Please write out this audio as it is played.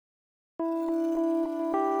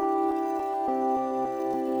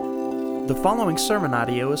The following sermon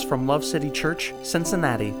audio is from Love City Church,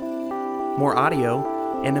 Cincinnati. More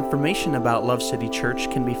audio and information about Love City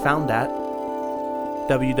Church can be found at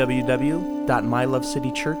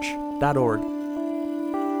www.mylovecitychurch.org.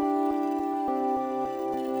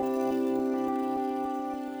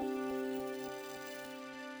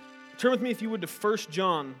 Turn with me, if you would, to 1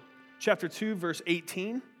 John chapter 2, verse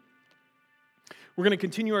 18. We're going to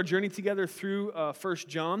continue our journey together through 1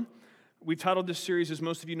 John. We've titled this series, as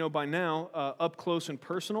most of you know by now, Up Close and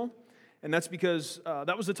Personal. And that's because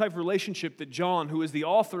that was the type of relationship that John, who is the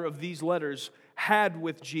author of these letters, had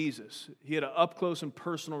with Jesus. He had an up close and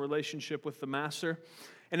personal relationship with the Master.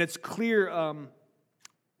 And it's clear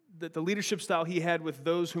that the leadership style he had with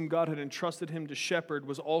those whom God had entrusted him to shepherd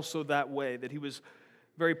was also that way, that he was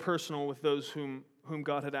very personal with those whom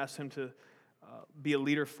God had asked him to be a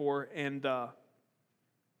leader for. And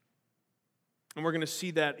we're going to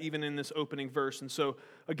see that even in this opening verse. And so,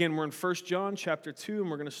 again, we're in 1 John chapter 2, and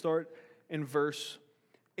we're going to start in verse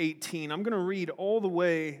 18. I'm going to read all the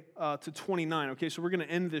way to 29, okay? So we're going to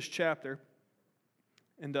end this chapter,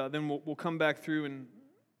 and then we'll come back through and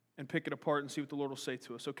pick it apart and see what the Lord will say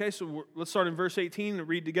to us, okay? So let's start in verse 18 and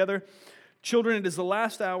read together. Children, it is the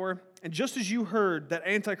last hour, and just as you heard that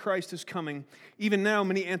Antichrist is coming, even now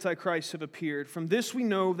many Antichrists have appeared. From this we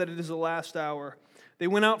know that it is the last hour. They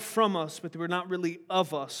went out from us, but they were not really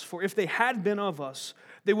of us. For if they had been of us,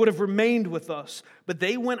 they would have remained with us. But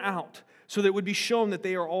they went out, so that it would be shown that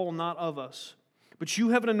they are all not of us. But you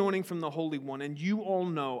have an anointing from the Holy One, and you all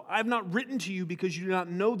know. I have not written to you because you do not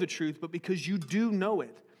know the truth, but because you do know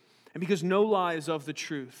it, and because no lie is of the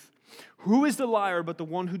truth. Who is the liar but the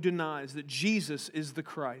one who denies that Jesus is the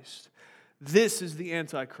Christ? This is the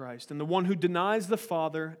Antichrist, and the one who denies the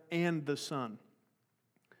Father and the Son.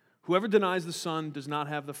 Whoever denies the Son does not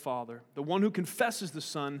have the Father. The one who confesses the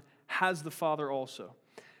Son has the Father also.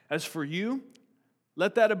 As for you,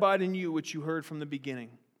 let that abide in you which you heard from the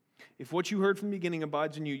beginning. If what you heard from the beginning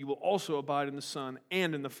abides in you, you will also abide in the Son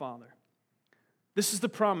and in the Father. This is the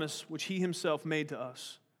promise which He Himself made to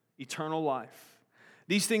us, eternal life.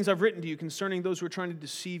 These things I've written to you concerning those who are trying to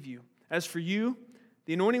deceive you. As for you,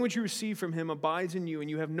 the anointing which you receive from Him abides in you, and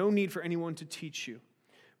you have no need for anyone to teach you.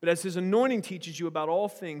 But as His anointing teaches you about all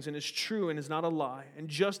things and is true and is not a lie, and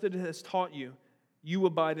just as it has taught you, you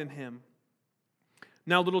abide in Him.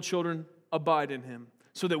 Now, little children, abide in Him,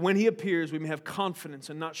 so that when He appears, we may have confidence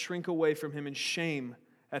and not shrink away from Him in shame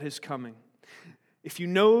at His coming. If you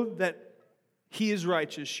know that He is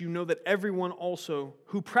righteous, you know that everyone also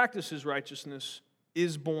who practices righteousness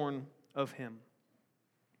is born of Him.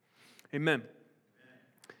 Amen.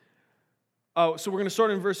 So we're going to start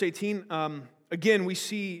in verse 18. Again, we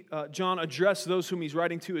see John address those whom he's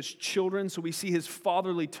writing to as children, so we see his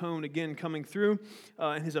fatherly tone again coming through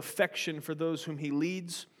and his affection for those whom he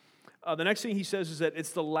leads. The next thing he says is that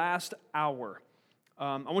it's the last hour.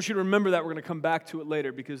 I want you to remember that. We're going to come back to it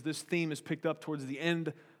later because this theme is picked up towards the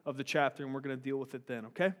end of the chapter, and we're going to deal with it then,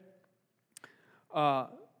 okay?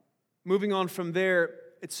 Moving on from there,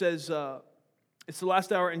 it says, it's the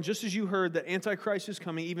last hour, and just as you heard that Antichrist is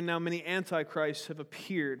coming, even now many Antichrists have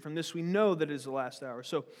appeared. From this we know that it is the last hour.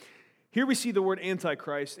 So here we see the word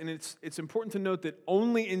Antichrist, and it's important to note that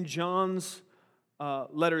only in John's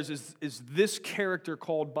letters is this character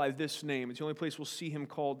called by this name. It's the only place we'll see him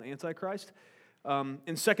called Antichrist.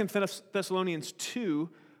 In 2 Thessalonians 2,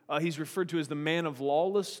 he's referred to as the man of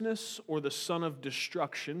lawlessness or the son of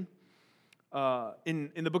destruction. In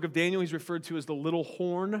the book of Daniel, he's referred to as the little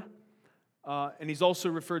horn. And he's also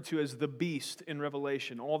referred to as the beast in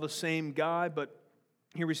Revelation. All the same guy, but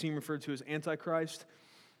here we see him referred to as Antichrist.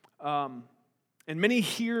 And many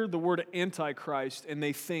hear the word Antichrist and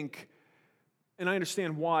they think, and I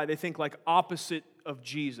understand why, they think like opposite of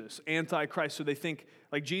Jesus, Antichrist. So they think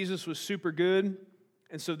like Jesus was super good,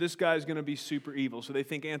 and so this guy's going to be super evil. So they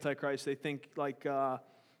think Antichrist, they think like,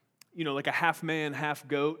 like a half man, half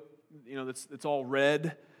goat, that's all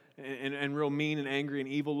red. And real mean and angry and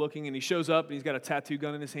evil looking, and he shows up and he's got a tattoo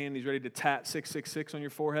gun in his hand. He's ready to tat 666 on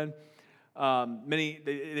your forehead. Many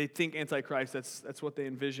they think Antichrist. That's what they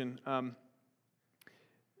envision.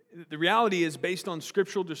 The reality is, based on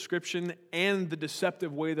scriptural description and the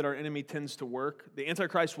deceptive way that our enemy tends to work, the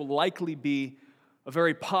Antichrist will likely be a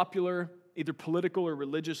very popular, either political or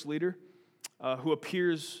religious leader who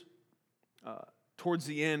appears towards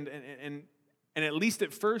the end and at least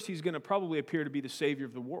at first, he's going to probably appear to be the Savior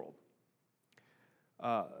of the world.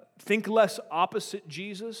 Think less opposite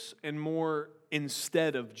Jesus and more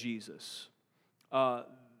instead of Jesus.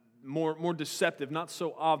 More deceptive, not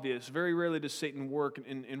so obvious. Very rarely does Satan work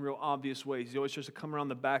in real obvious ways. He always tries to come around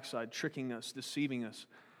the backside, tricking us, deceiving us.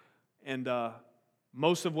 And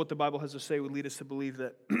Most of what the Bible has to say would lead us to believe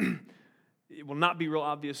that it will not be real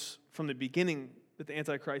obvious from the beginning that the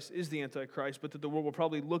Antichrist is the Antichrist, but that the world will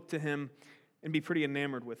probably look to him and be pretty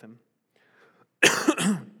enamored with him.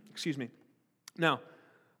 Excuse me. Now,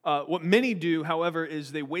 what many do, however,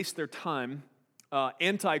 is they waste their time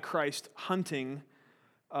Antichrist hunting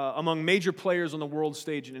among major players on the world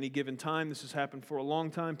stage at any given time. This has happened for a long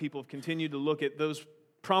time. People have continued to look at those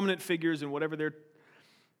prominent figures and whatever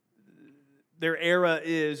their era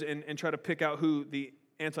is and try to pick out who the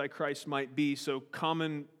Antichrist might be. So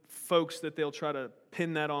common folks that they'll try to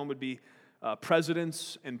pin that on would be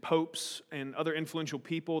presidents and popes and other influential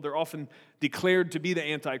people. They're often declared to be the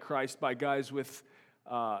Antichrist by guys with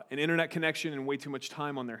an internet connection and way too much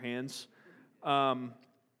time on their hands.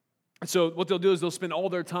 So what they'll do is they'll spend all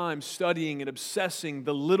their time studying and obsessing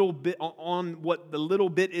the little bit on what the little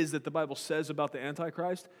bit is that the Bible says about the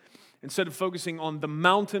Antichrist, instead of focusing on the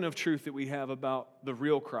mountain of truth that we have about the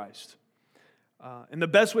real Christ. And the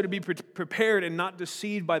best way to be prepared and not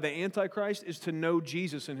deceived by the Antichrist is to know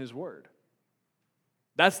Jesus and His Word.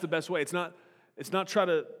 That's the best way. It's not try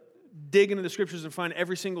to dig into the Scriptures and find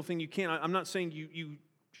every single thing you can. I'm not saying you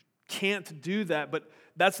can't do that, but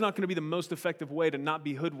that's not going to be the most effective way to not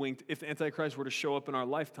be hoodwinked if the Antichrist were to show up in our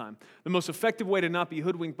lifetime. The most effective way to not be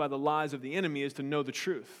hoodwinked by the lies of the enemy is to know the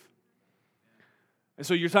truth. And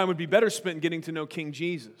so your time would be better spent getting to know King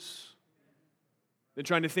Jesus than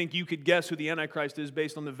trying to think you could guess who the Antichrist is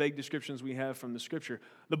based on the vague descriptions we have from the Scripture.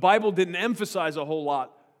 The Bible didn't emphasize a whole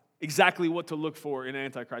lot exactly what to look for in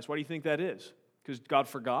Antichrist. Why do you think that is? Because God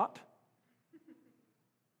forgot?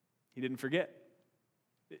 He didn't forget.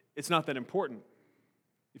 It's not that important.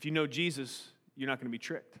 If you know Jesus, you're not going to be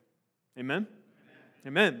tricked. Amen?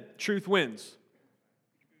 Amen. Truth wins.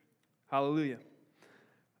 Hallelujah.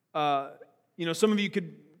 Some of you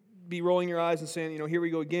could be rolling your eyes and saying, here we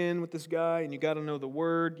go again with this guy, and you got to know the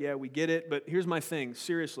Word. Yeah, we get it. But here's my thing,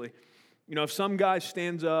 seriously. If some guy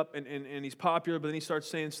stands up and he's popular, but then he starts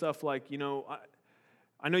saying stuff like,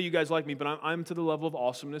 I know you guys like me, but I'm to the level of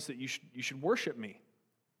awesomeness that you should worship me.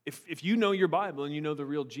 If you know your Bible and you know the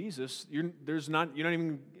real Jesus, it's not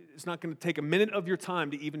going to take a minute of your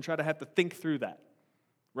time to even try to have to think through that,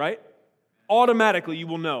 right? Automatically you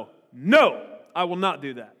will know, no, I will not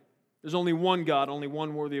do that. There's only one God, only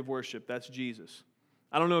one worthy of worship. That's Jesus.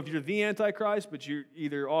 I don't know if you're the Antichrist, but you're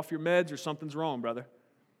either off your meds or something's wrong, brother,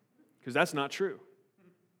 because that's not true.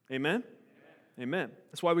 Amen? Amen.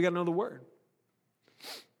 That's why we got to know the Word.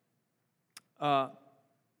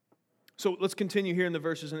 So let's continue here in the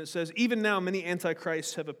verses, and it says, even now many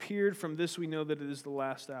antichrists have appeared. From this we know that it is the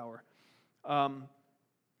last hour.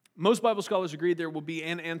 Most Bible scholars agree there will be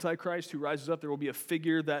an antichrist who rises up. There will be a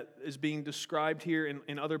figure that is being described here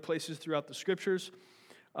in other places throughout the Scriptures.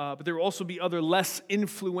 But there will also be other less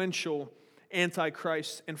influential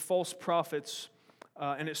antichrists and false prophets.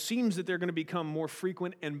 And it seems that they're going to become more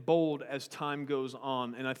frequent and bold as time goes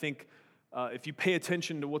on. And I think if you pay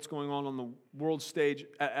attention to what's going on the world stage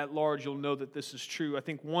at large, you'll know that this is true. I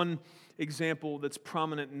think one example that's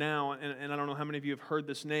prominent now, and I don't know how many of you have heard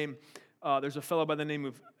this name, there's a fellow by the name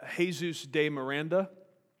of Jesus de Miranda,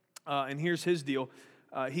 and here's his deal.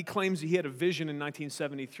 He claims he had a vision in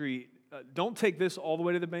 1973. Don't take this all the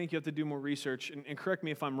way to the bank. You have to do more research, and correct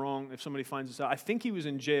me if I'm wrong if somebody finds this out. I think he was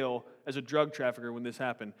in jail as a drug trafficker when this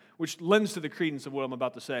happened, which lends to the credence of what I'm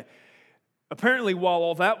about to say. Apparently, while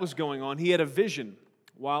all that was going on, he had a vision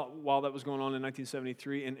while that was going on in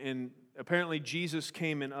 1973, and apparently Jesus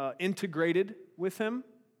came and integrated with him.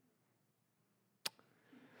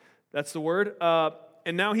 That's the word.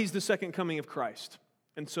 And now he's the second coming of Christ.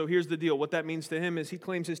 And so here's the deal. What that means to him is he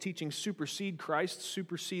claims his teachings supersede Christ,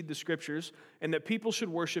 supersede the Scriptures, and that people should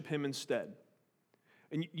worship him instead.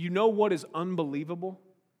 And you know what is unbelievable?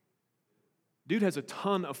 Dude has a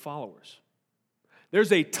ton of followers.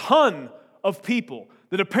 There's a ton of people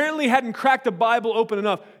that apparently hadn't cracked the Bible open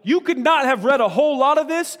enough. You could not have read a whole lot of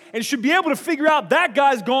this and should be able to figure out that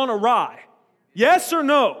guy's gone awry. Yes or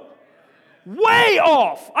no? Way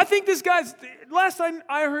off. I think this guy's, last time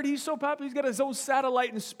I heard he's so popular, he's got his own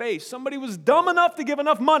satellite in space. Somebody was dumb enough to give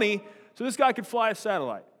enough money so this guy could fly a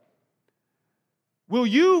satellite. Will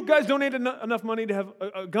you guys donate enough money to have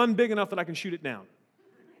a gun big enough that I can shoot it down?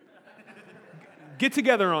 Get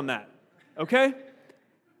together on that, okay?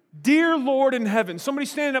 Dear Lord in heaven, somebody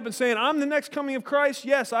standing up and saying, I'm the next coming of Christ.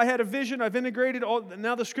 Yes, I had a vision. I've integrated all.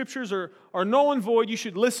 Now the Scriptures are null and void. You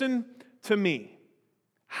should listen to me.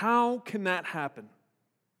 How can that happen?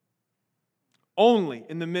 Only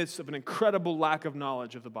in the midst of an incredible lack of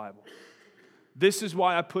knowledge of the Bible. This is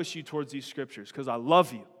why I push you towards these Scriptures, because I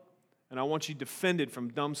love you, and I want you defended from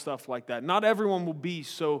dumb stuff like that. Not everyone will be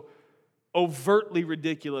so overtly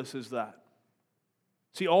ridiculous as that?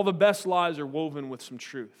 See, all the best lies are woven with some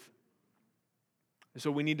truth. And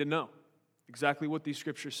so we need to know exactly what these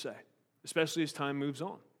scriptures say, especially as time moves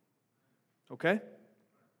on. Okay?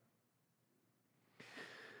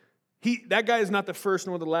 That guy is not the first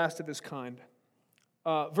nor the last of his kind.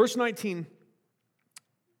 Verse 19,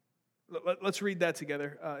 let's read that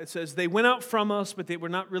together. It says, "They went out from us, but they were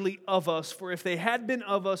not really of us. For if they had been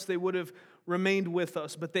of us, they would have remained with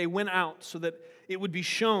us. But they went out so that it would be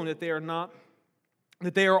shown that they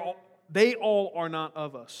all are not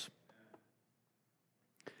of us."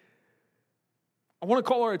 I want to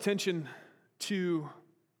call our attention to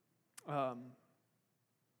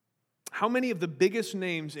how many of the biggest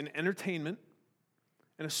names in entertainment,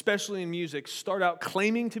 and especially in music, start out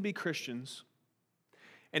claiming to be Christians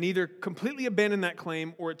and either completely abandon that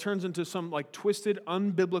claim or it turns into some like twisted,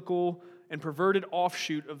 unbiblical, and perverted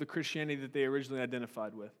offshoot of the Christianity that they originally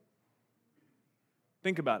identified with.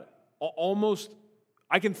 Think about it.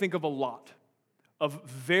 I can think of a lot of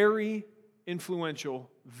very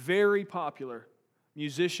influential, very popular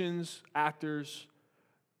musicians, actors,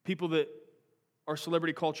 people that our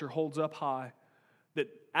celebrity culture holds up high, that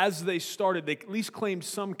as they started, they at least claimed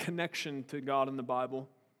some connection to God in the Bible.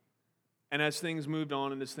 And as things moved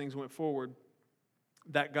on and as things went forward,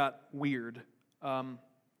 that got weird. And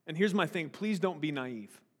here's my thing, please don't be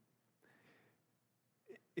naive.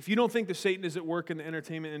 If you don't think that Satan is at work in the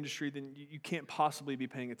entertainment industry, then you can't possibly be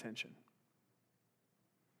paying attention.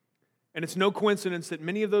 And it's no coincidence that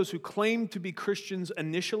many of those who claim to be Christians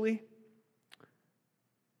initially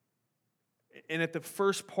and at the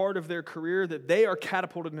first part of their career, that they are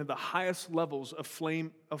catapulted into the highest levels of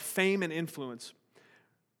fame and influence,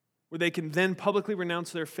 where they can then publicly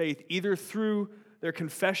renounce their faith either through their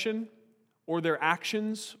confession or their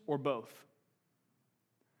actions or both.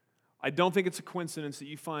 I don't think it's a coincidence that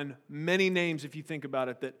you find many names, if you think about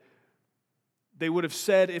it, that they would have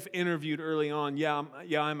said if interviewed early on,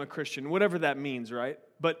 I'm a Christian, whatever that means, right?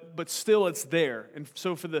 But still it's there. And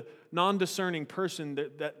so for the non-discerning person,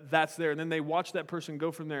 that's there. And then they watch that person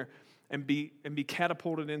go from there and be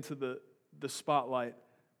catapulted into the spotlight,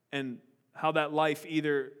 and how that life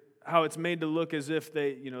how it's made to look as if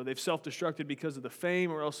they've self-destructed because of the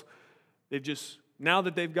fame, or else they've just, now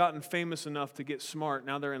that they've gotten famous enough to get smart,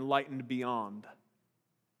 now they're enlightened beyond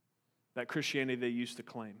that Christianity they used to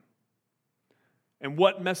claim. And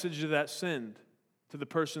what message does that send to the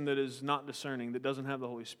person that is not discerning, that doesn't have the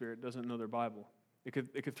Holy Spirit, doesn't know their Bible? It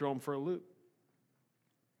could throw them for a loop.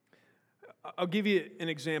 I'll give you an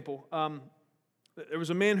example. There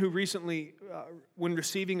was a man who recently, when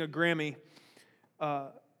receiving a Grammy,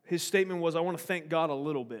 his statement was, "I want to thank God a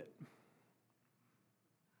little bit."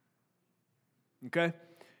 Okay?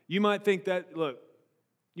 You might think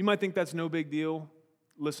that's no big deal.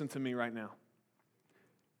 Listen to me right now.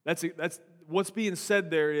 That's what's being said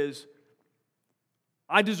there is,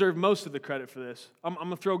 I deserve most of the credit for this. I'm going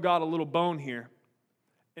to throw God a little bone here.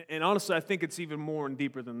 And honestly, I think it's even more and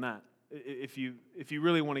deeper than that, if you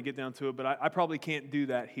really want to get down to it, but I probably can't do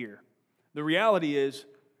that here. The reality is,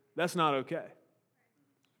 that's not okay.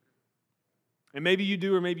 And maybe you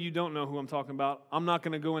do or maybe you don't know who I'm talking about. I'm not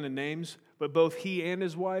going to go into names, but both he and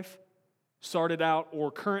his wife started out,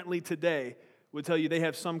 or currently today, would tell you they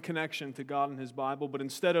have some connection to God and His Bible, but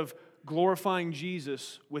instead of glorifying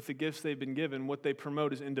Jesus with the gifts they've been given, what they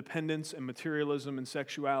promote is independence and materialism and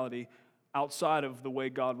sexuality outside of the way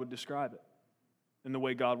God would describe it and the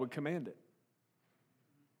way God would command it.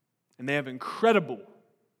 And they have incredible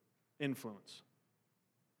influence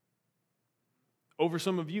over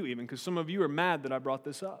some of you even, because some of you are mad that I brought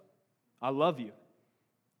this up. I love you,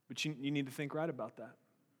 but you need to think right about that.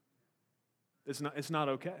 It's not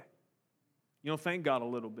okay. You don't thank God a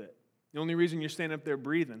little bit. The only reason you're standing up there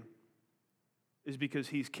breathing is because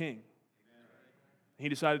He's king. He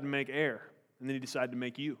decided to make air, and then He decided to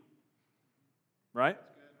make you. Right?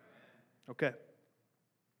 Okay.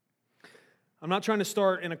 I'm not trying to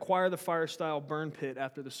start an acquire the fire style burn pit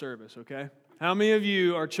after the service, okay? How many of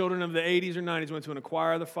you are children of the 80s or 90s, went to an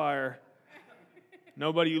acquire the fire?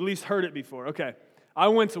 Nobody, you at least heard it before. Okay. I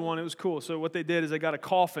went to one, it was cool. So what they did is they got a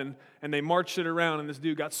coffin and they marched it around, and this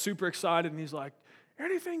dude got super excited and he's like,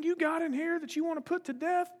 "Anything you got in here that you want to put to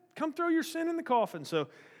death, come throw your sin in the coffin." So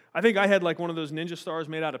I think I had like one of those ninja stars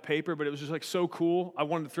made out of paper, but it was just like so cool. I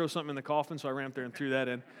wanted to throw something in the coffin, so I ran up there and threw that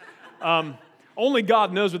in. Only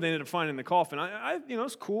God knows what they ended up finding in the coffin.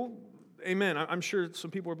 It's cool. Amen. I'm sure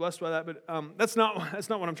some people were blessed by that, but that's not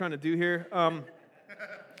what I'm trying to do here.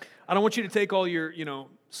 I don't want you to take all your,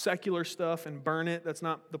 secular stuff and burn it. That's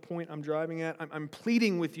not the point I'm driving at. I'm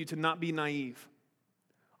pleading with you to not be naive.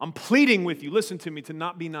 I'm pleading with you, listen to me, to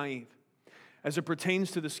not be naive. as it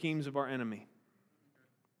pertains to the schemes of our enemy.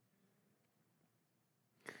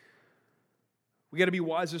 We got to be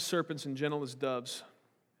wise as serpents and gentle as doves.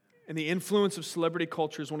 And the influence of celebrity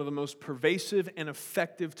culture is one of the most pervasive and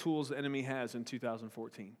effective tools the enemy has in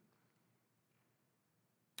 2014.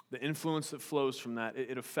 The influence that flows from that,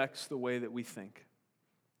 it affects the way that we think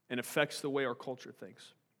and affects the way our culture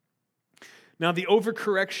thinks. Now, the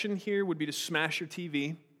overcorrection here would be to smash your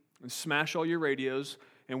TV and smash all your radios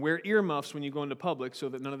and wear earmuffs when you go into public so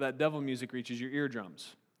that none of that devil music reaches your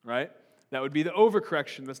eardrums, right? That would be the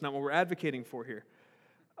overcorrection. That's not what we're advocating for here.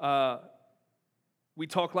 We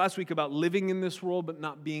talked last week about living in this world but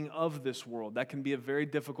not being of this world. That can be a very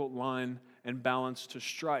difficult line and balance to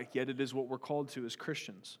strike, yet it is what we're called to as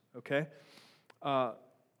Christians, okay? I'm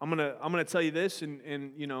gonna tell you this,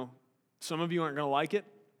 and you know, some of you aren't gonna like it,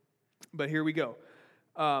 but here we go.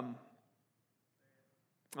 I'm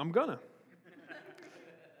gonna.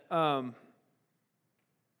 I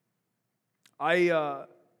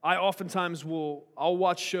oftentimes I'll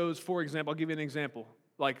watch shows, for example, I'll give you an example,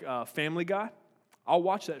 like Family Guy. I'll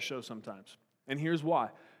watch that show sometimes, and here's why.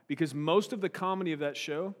 Because most of the comedy of that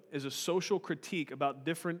show is a social critique about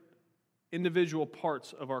different individual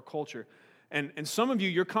parts of our culture. And some of you,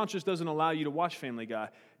 your conscience doesn't allow you to watch Family Guy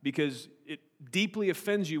because it deeply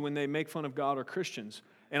offends you when they make fun of God or Christians.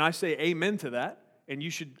 And I say amen to that, and you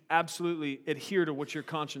should absolutely adhere to what your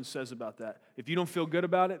conscience says about that. If you don't feel good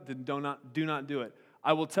about it, then do not do it.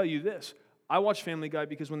 I will tell you this. I watch Family Guy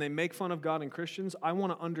because when they make fun of God and Christians, I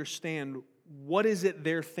want to understand what is it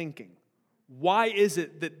they're thinking. Why is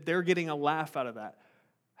it that they're getting a laugh out of that?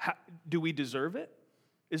 Do we deserve it?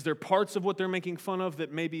 Is there parts of what they're making fun of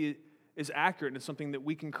that maybe is accurate and it's something that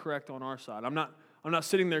we can correct on our side? I'm not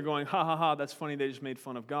sitting there going, ha, ha, ha, that's funny, they just made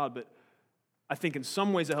fun of God. But I think in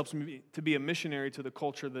some ways it helps me to be a missionary to the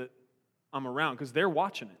culture that I'm around because they're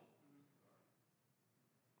watching it.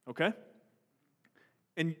 Okay?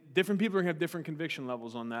 And different people are going to have different conviction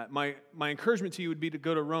levels on that. My encouragement to you would be to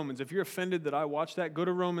go to Romans. If you're offended that I watch that, go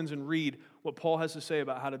to Romans and read what Paul has to say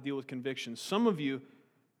about how to deal with conviction. Some of you,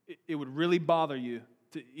 it would really bother you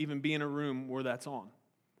to even be in a room where that's on.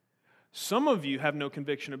 Some of you have no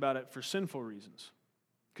conviction about it for sinful reasons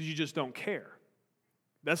because you just don't care.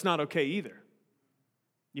 That's not okay either.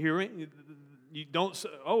 You hear me? You don't say,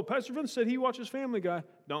 oh, Pastor Vince said he watches Family Guy.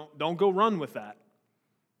 Don't go run with that.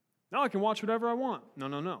 No, I can watch whatever I want.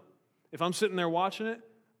 No. If I'm sitting there watching it,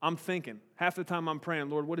 I'm thinking. Half the time I'm praying,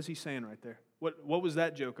 Lord, what is he saying right there? What was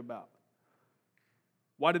that joke about?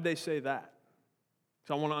 Why did they say that?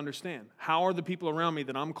 So I want to understand. How are the people around me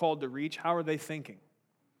that I'm called to reach, how are they thinking?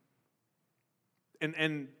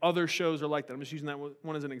 And other shows are like that. I'm just using that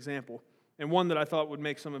one as an example. And one that I thought would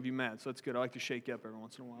make some of you mad. So that's good. I like to shake you up every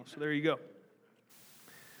once in a while. So there you go.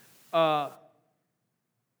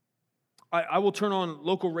 I will turn on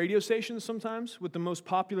local radio stations sometimes with the most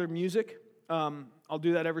popular music. I'll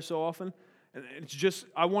do that every so often. And it's just,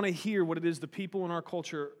 I want to hear what it is the people in our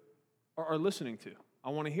culture are listening to.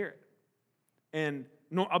 I want to hear it. And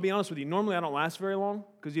I'll be honest with you, normally I don't last very long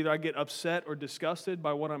because either I get upset or disgusted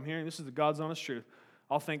by what I'm hearing. This is the God's honest truth.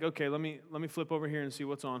 I'll think, okay, let me flip over here and see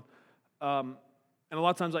what's on. And a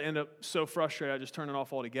lot of times I end up so frustrated I just turn it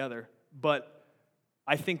off altogether. But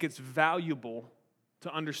I think it's valuable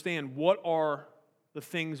to understand what are the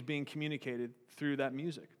things being communicated through that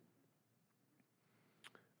music.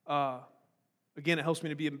 Again, it helps me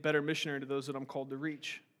to be a better missionary to those that I'm called to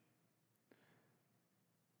reach.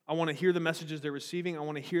 I want to hear the messages they're receiving. I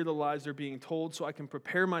want to hear the lies they're being told so I can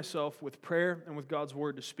prepare myself with prayer and with God's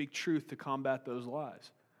word to speak truth to combat those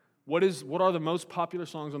lies. What are the most popular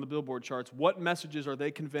songs on the Billboard charts? What messages are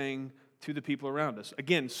they conveying to the people around us?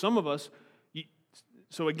 Again, some of us,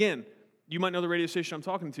 you might know the radio station I'm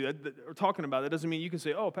talking about. That doesn't mean you can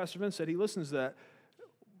say, oh, Pastor Vince said he listens to that.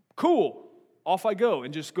 Cool. Off I go.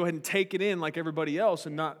 And just go ahead and take it in like everybody else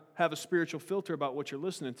and not have a spiritual filter about what you're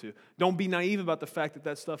listening to. Don't be naive about the fact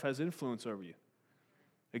that stuff has influence over you.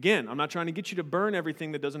 Again, I'm not trying to get you to burn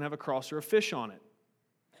everything that doesn't have a cross or a fish on it.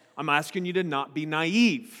 I'm asking you to not be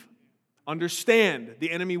naive. Understand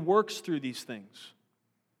the enemy works through these things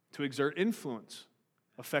to exert influence,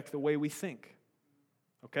 affect the way we think.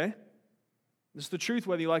 Okay? This is the truth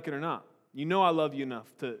whether you like it or not. You know I love you enough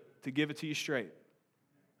to give it to you straight.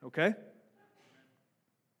 Okay?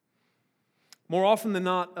 More often than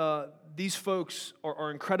not, these folks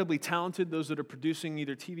are incredibly talented, those that are producing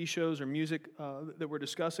either TV shows or music that we're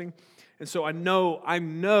discussing. And so I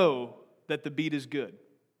know that the beat is good.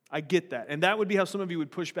 I get that. And that would be how some of you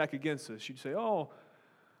would push back against this. You'd say, oh,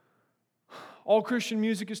 all Christian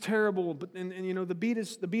music is terrible, but the beat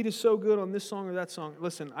is so good on this song or that song.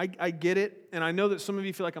 Listen, I get it, and I know that some of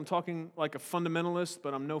you feel like I'm talking like a fundamentalist,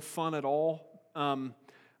 but I'm no fun at all.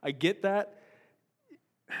 I get that.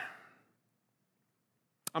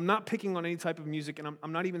 I'm not picking on any type of music, and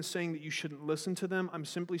I'm not even saying that you shouldn't listen to them. I'm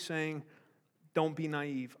simply saying, don't be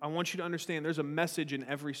naive. I want you to understand there's a message in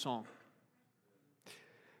every song.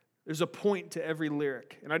 There's a point to every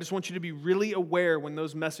lyric, and I just want you to be really aware when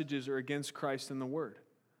those messages are against Christ and the Word.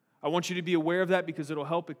 I want you to be aware of that because it'll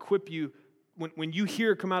help equip you. When you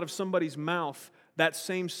hear come out of somebody's mouth that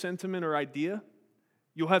same sentiment or idea,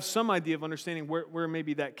 you'll have some idea of understanding where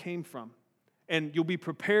maybe that came from. And you'll be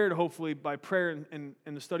prepared, hopefully, by prayer and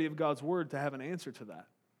the study of God's Word to have an answer to that.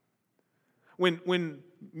 When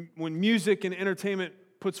music and entertainment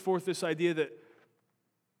puts forth this idea that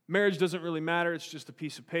marriage doesn't really matter, it's just a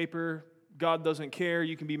piece of paper, God doesn't care,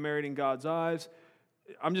 you can be married in God's eyes.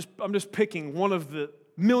 I'm just picking one of the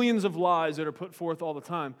millions of lies that are put forth all the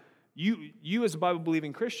time. You as a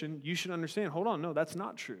Bible-believing Christian, you should understand, hold on, no, that's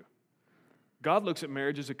not true. God looks at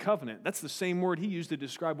marriage as a covenant. That's the same word he used to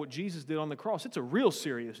describe what Jesus did on the cross. It's a real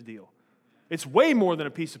serious deal. It's way more than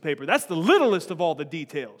a piece of paper. That's the littlest of all the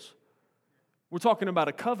details. We're talking about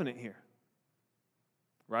a covenant here.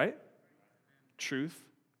 Right? Truth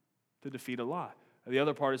to defeat a lie. The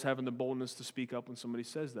other part is having the boldness to speak up when somebody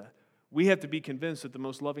says that. We have to be convinced that the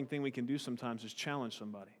most loving thing we can do sometimes is challenge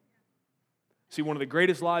somebody. See, one of the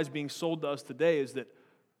greatest lies being sold to us today is that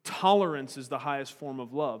tolerance is the highest form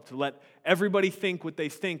of love, to let everybody think what they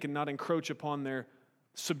think and not encroach upon their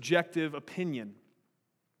subjective opinion.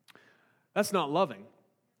 That's not loving,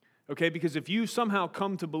 okay? Because if you somehow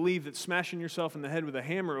come to believe that smashing yourself in the head with a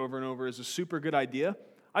hammer over and over is a super good idea,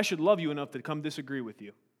 I should love you enough to come disagree with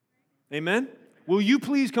you. Amen? Will you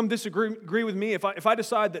please come disagree with me if I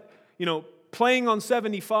decide that, playing on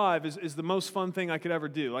 75 is the most fun thing I could ever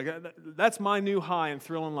do? Like, that's my new high and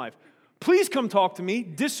thrill in life. Please come talk to me,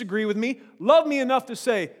 disagree with me, love me enough to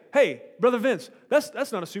say, hey, Brother Vince,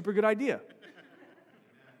 that's not a super good idea.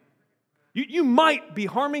 You might be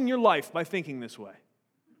harming your life by thinking this way.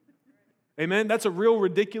 Amen? That's a real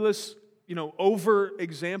ridiculous, over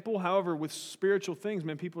example. However, with spiritual things,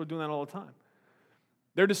 man, people are doing that all the time.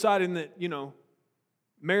 They're deciding that,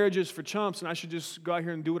 marriage is for chumps and I should just go out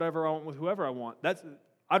here and do whatever I want with whoever I want.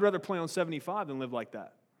 I'd rather play on 75 than live like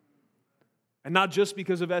that. And not just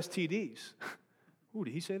because of STDs. Ooh,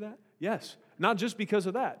 did he say that? Yes. Not just because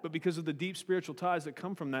of that, but because of the deep spiritual ties that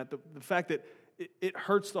come from that. The fact that it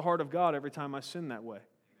hurts the heart of God every time I sin that way.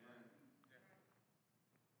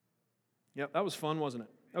 Yep, that was fun, wasn't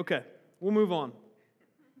it? Okay, we'll move on.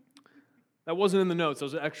 That wasn't in the notes. That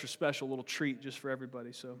was an extra special little treat just for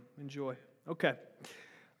everybody, so enjoy. Okay.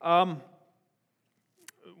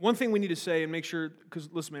 One thing we need to say and make sure, because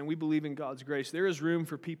listen, man, we believe in God's grace. There is room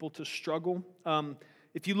for people to struggle.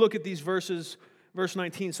 If you look at these verses, verse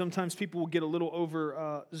 19, sometimes people will get a little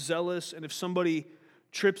overzealous, and if somebody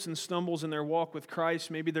trips and stumbles in their walk with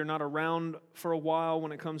Christ, maybe they're not around for a while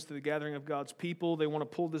when it comes to the gathering of God's people. They want to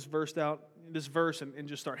pull this verse and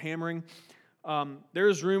just start hammering. There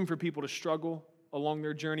is room for people to struggle along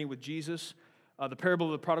their journey with Jesus. The parable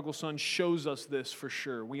of the prodigal son shows us this for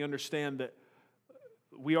sure. We understand that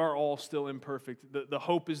we are all still imperfect. The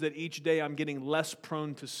hope is that each day I'm getting less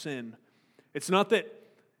prone to sin. It's not that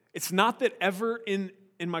ever in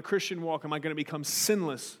my Christian walk am I going to become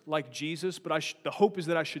sinless like Jesus, but the hope is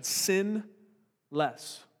that I should sin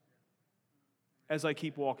less as I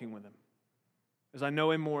keep walking with Him. As I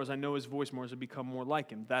know Him more, as I know His voice more, as I become more like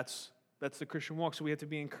Him. That's the Christian walk, so we have to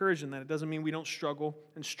be encouraged in that. It doesn't mean we don't struggle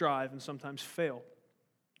and strive and sometimes fail.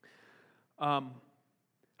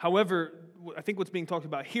 However, I think what's being talked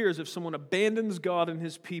about here is if someone abandons God and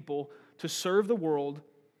His people to serve the world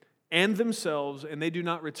and themselves and they do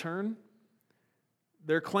not return,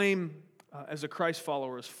 their claim as a Christ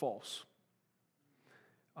follower is false.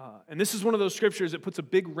 And this is one of those scriptures that puts a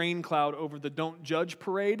big rain cloud over the don't judge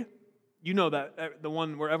parade. You know that, the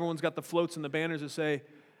one where everyone's got the floats and the banners that say,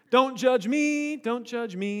 don't judge me,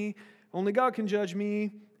 only God can judge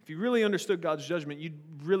me. If you really understood God's judgment, you'd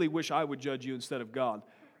really wish I would judge you instead of God.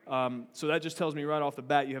 So that just tells me right off the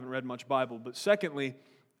bat you haven't read much Bible. But secondly,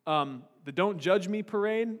 the don't judge me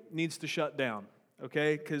parade needs to shut down,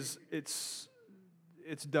 okay? Because it's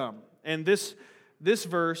dumb. And this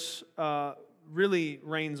verse really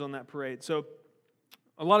rains on that parade. So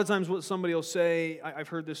a lot of times what somebody will say, I've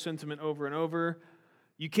heard this sentiment over and over,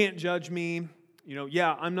 you can't judge me.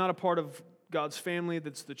 I'm not a part of God's family,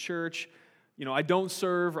 that's the church. I don't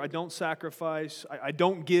serve, I don't sacrifice, I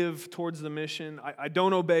don't give towards the mission, I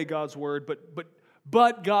don't obey God's word,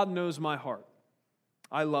 but God knows my heart.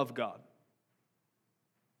 I love God.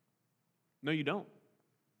 No, you don't.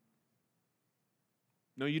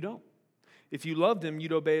 No, you don't. If you loved him,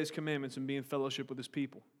 you'd obey his commandments and be in fellowship with his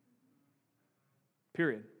people.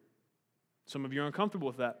 Period. Some of you are uncomfortable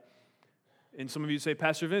with that. And some of you say,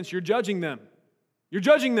 Pastor Vince, you're judging them. You're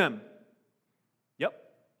judging them. Yep.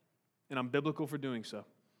 And I'm biblical for doing so.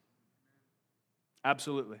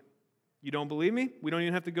 Absolutely. You don't believe me? We don't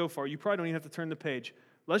even have to go far. You probably don't even have to turn the page.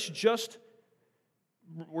 Let's just,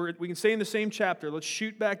 we can stay in the same chapter. Let's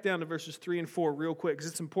shoot back down to verses 3 and 4 real quick,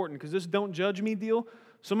 because it's important, because this don't judge me deal,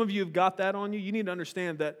 some of you have got that on you. You need to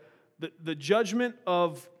understand that the judgment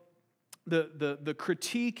of the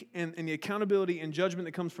critique and the accountability and judgment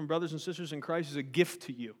that comes from brothers and sisters in Christ is a gift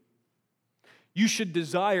to you. You should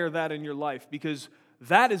desire that in your life, because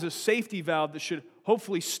that is a safety valve that should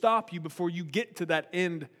hopefully stop you before you get to that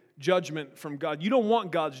end judgment from God. You don't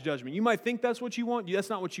want God's judgment. You might think that's what you want.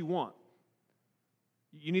 That's not what you want.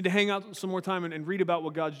 You need to hang out some more time and read about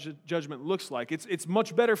what God's judgment looks like. It's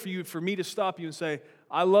much better for me to stop you and say,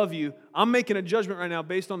 I love you. I'm making a judgment right now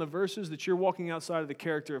based on the verses that you're walking outside of the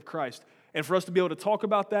character of Christ. And for us to be able to talk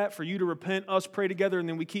about that, for you to repent, us pray together, and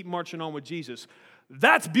then we keep marching on with Jesus.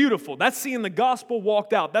 That's beautiful. That's seeing the gospel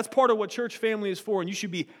walked out. That's part of what church family is for, and you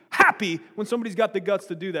should be happy when somebody's got the guts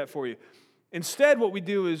to do that for you. Instead, what we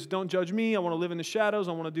do is, don't judge me. I want to live in the shadows.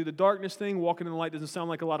 I want to do the darkness thing. Walking in the light doesn't sound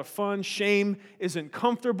like a lot of fun. Shame isn't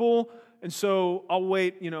comfortable. And so I'll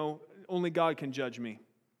wait, only God can judge me.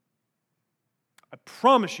 I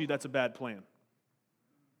promise you that's a bad plan.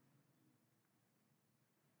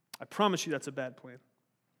 I promise you that's a bad plan.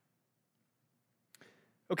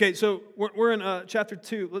 Okay, so we're in chapter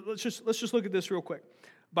 2. Let's just look at this real quick.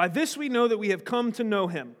 By this we know that we have come to know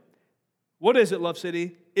him. What is it, Love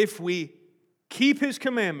City? If we keep his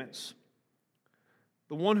commandments.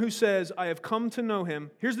 The one who says, I have come to know him.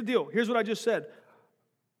 Here's the deal. Here's what I just said.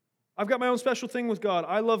 I've got my own special thing with God.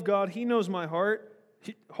 I love God. He knows my heart.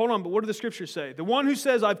 Hold on, but what do the scriptures say? The one who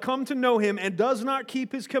says, I've come to know him and does not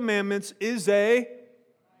keep his commandments is a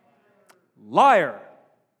liar.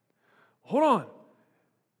 Hold on.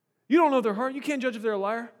 You don't know their heart. You can't judge if they're a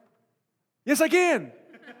liar. Yes, I can.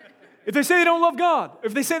 If they say they don't love God,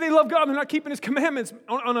 if they say they love God and they're not keeping his commandments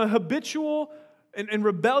on a habitual and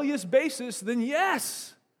rebellious basis, then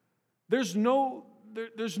yes, there's no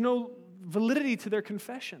validity to their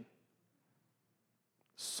confession.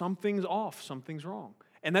 Something's off, something's wrong.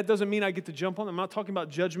 And that doesn't mean I get to jump on them. I'm not talking about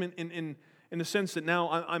judgment in the sense that now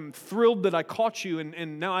I'm thrilled that I caught you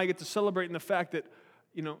and now I get to celebrate in the fact that,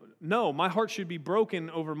 no, my heart should be broken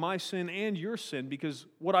over my sin and your sin, because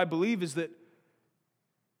what I believe is that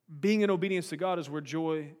being in obedience to God is where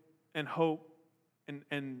joy and hope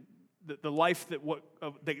and the life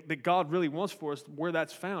that God really wants for us, where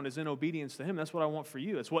that's found is in obedience to him. That's what I want for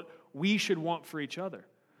you. That's what we should want for each other.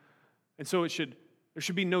 And so there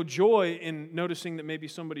should be no joy in noticing that maybe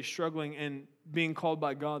somebody's struggling and being called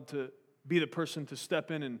by God to be the person to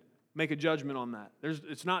step in and make a judgment on that.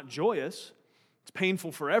 It's not joyous. It's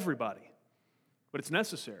painful for everybody, but it's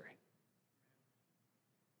necessary.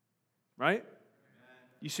 Right?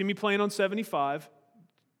 You see me playing on 75,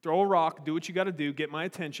 throw a rock, do what you got to do, get my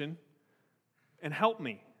attention, and help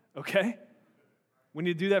me, okay? We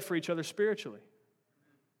need to do that for each other spiritually.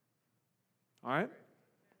 All right?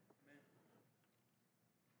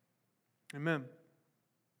 Amen.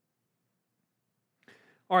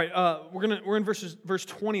 All right, we're in verse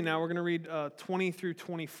 20 now. We're going to read 20 through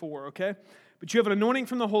 24, okay? But you have an anointing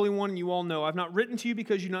from the Holy One, and you all know. I've not written to you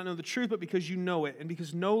because you do not know the truth, but because you know it, and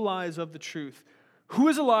because no lie is of the truth. Who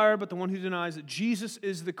is a liar but the one who denies that Jesus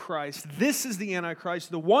is the Christ? This is the Antichrist,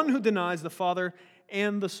 the one who denies the Father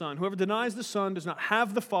and the Son. Whoever denies the Son does not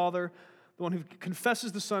have the Father. The one who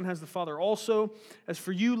confesses the Son has the Father also. As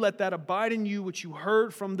for you, let that abide in you which you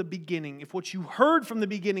heard from the beginning. If what you heard from the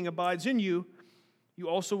beginning abides in you, you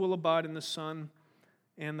also will abide in the Son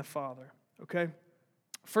and the Father. Okay?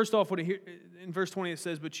 First off, in verse 20 it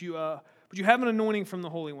says, but you have an anointing from the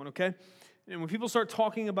Holy One, okay? And when people start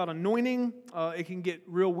talking about anointing, it can get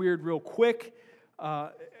real weird real quick.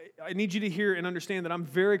 I need you to hear and understand that I'm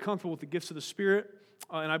very comfortable with the gifts of the Spirit,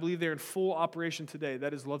 and I believe they're in full operation today.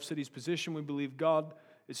 That is Love City's position. We believe God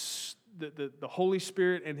is the Holy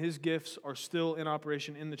Spirit and His gifts are still in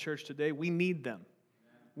operation in the church today. We need them.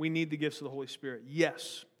 We need the gifts of the Holy Spirit.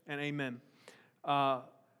 Yes and amen.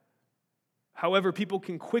 However, people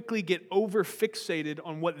can quickly get over-fixated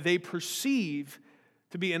on what they perceive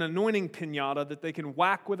to be an anointing piñata that they can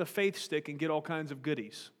whack with a faith stick and get all kinds of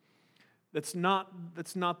goodies. That's not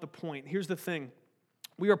the point. Here's the thing.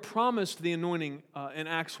 We are promised the anointing in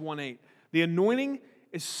Acts 1:8. The anointing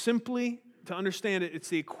is simply, to understand it, it's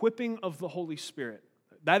the equipping of the Holy Spirit.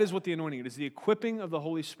 That is what the anointing is. It is the equipping of the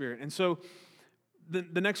Holy Spirit. And so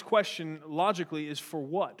the next question, logically, is for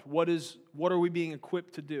what? What are we being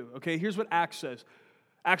equipped to do? Okay, here's what Acts says.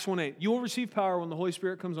 Acts 1:8, you will receive power when the Holy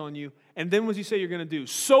Spirit comes on you. And then what does he say you're going to do?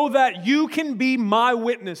 So that you can be my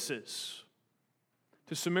witnesses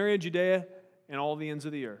to Samaria, Judea, and all the ends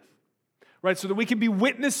of the earth. Right, so that we can be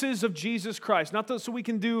witnesses of Jesus Christ. Not so we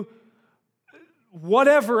can do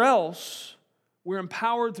whatever else. We're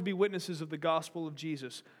empowered to be witnesses of the gospel of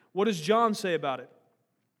Jesus. What does John say about it?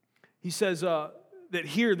 He says that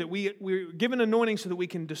we're given anointing so that we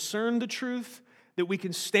can discern the truth, that we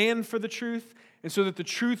can stand for the truth, and so that the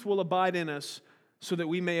truth will abide in us so that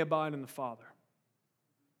we may abide in the Father.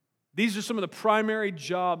 These are some of the primary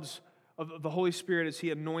jobs of the Holy Spirit as He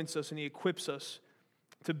anoints us and He equips us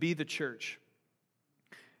to be the church.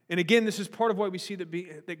 And again, this is part of why we see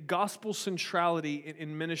that gospel centrality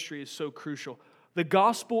in ministry is so crucial. The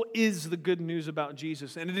gospel is the good news about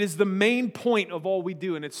Jesus, and it is the main point of all we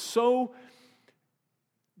do. And it's so,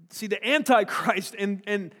 see, the Antichrist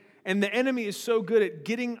and the enemy is so good at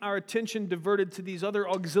getting our attention diverted to these other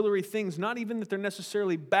auxiliary things, not even that they're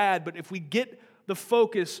necessarily bad, but if we get the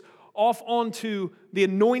focus off onto the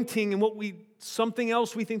anointing and something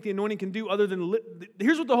else we think the anointing can do other than,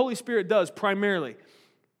 here's what the Holy Spirit does primarily.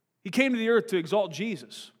 He came to the earth to exalt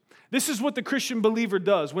Jesus. This is what the Christian believer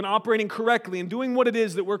does when operating correctly and doing what it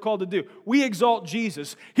is that we're called to do. We exalt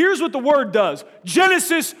Jesus. Here's what the Word does.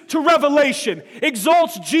 Genesis to Revelation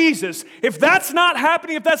exalts Jesus. If that's not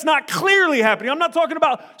happening, if that's not clearly happening, I'm not talking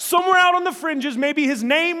about somewhere out on the fringes, maybe His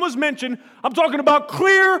name was mentioned. I'm talking about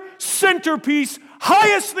clear centerpiece,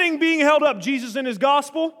 highest thing being held up, Jesus and His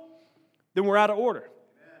gospel, then we're out of order.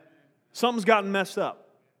 Something's gotten messed up.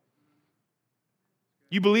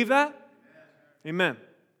 You believe that? Amen.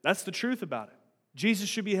 That's the truth about it. Jesus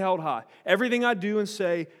should be held high. Everything I do and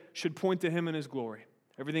say should point to Him and His glory.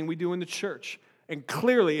 Everything we do in the church. And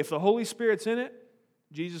clearly, if the Holy Spirit's in it,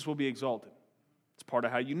 Jesus will be exalted. It's part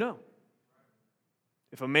of how you know.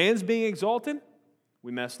 If a man's being exalted,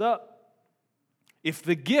 we messed up. If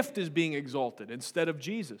the gift is being exalted instead of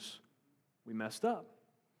Jesus, we messed up.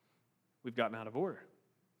 We've gotten out of order.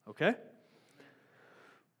 Okay?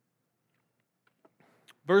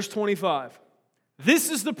 Verse 25.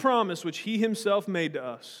 This is the promise which He Himself made to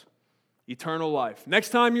us, eternal life. Next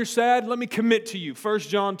time you're sad, let me commit to you. 1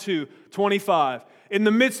 John 2:25. In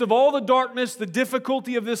the midst of all the darkness, the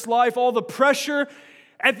difficulty of this life, all the pressure,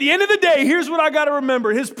 at the end of the day, here's what I got to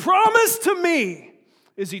remember. His promise to me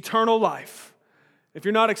is eternal life. If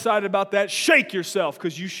you're not excited about that, shake yourself,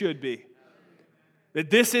 because you should be.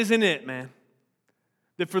 That this isn't it, man.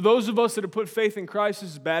 That for those of us that have put faith in Christ,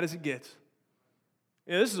 this is as bad as it gets.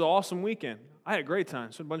 Yeah, this is an awesome weekend. I had a great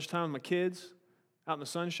time. Spent a bunch of time with my kids, out in the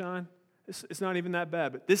sunshine. It's not even that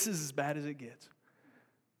bad, but this is as bad as it gets.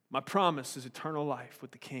 My promise is eternal life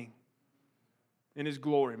with the King in His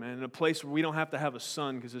glory, man, in a place where we don't have to have a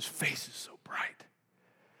sun because His face is so bright.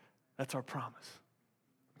 That's our promise.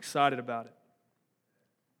 I'm excited about it.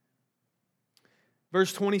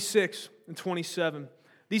 Verse 26 and 27.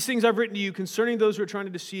 These things I've written to you concerning those who are trying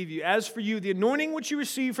to deceive you. As for you, the anointing which you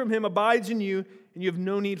receive from Him abides in you, and you have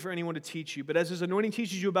no need for anyone to teach you. But as His anointing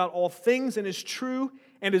teaches you about all things and is true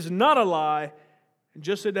and is not a lie, and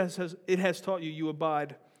just as it has taught you, you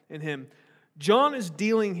abide in Him. John is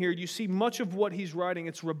dealing here, you see much of what he's writing,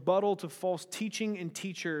 it's rebuttal to false teaching and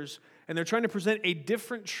teachers, and they're trying to present a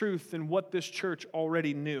different truth than what this church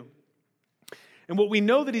already knew. And what we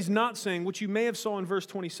know that he's not saying, which you may have saw in verse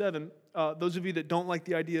 27, those of you that don't like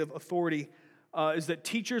the idea of authority, is that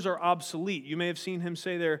teachers are obsolete. You may have seen him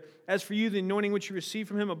say there, as for you, the anointing which you receive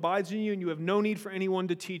from Him abides in you, and you have no need for anyone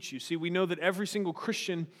to teach you. See, we know that every single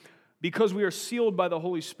Christian, because we are sealed by the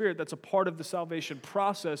Holy Spirit, that's a part of the salvation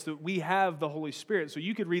process, that we have the Holy Spirit. So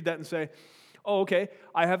you could read that and say, oh, okay,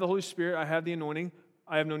 I have the Holy Spirit, I have the anointing,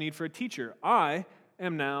 I have no need for a teacher. I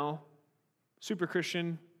am now super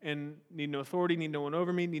Christian and need no authority, need no one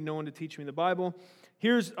over me, need no one to teach me the Bible.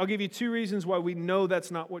 I'll give you two reasons why we know that's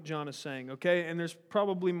not what John is saying, okay? And there's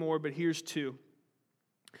probably more, but here's two.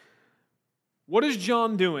 What is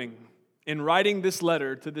John doing in writing this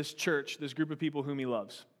letter to this church, this group of people whom he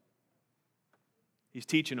loves? He's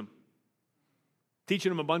teaching them. Teaching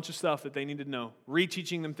them a bunch of stuff that they need to know.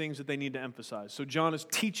 Reteaching them things that they need to emphasize. So John is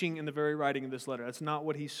teaching in the very writing of this letter. That's not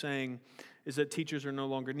what he's saying, is that teachers are no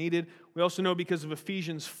longer needed. We also know because of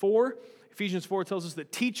Ephesians 4. Ephesians 4 tells us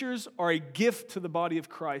that teachers are a gift to the body of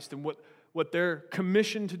Christ. And what they're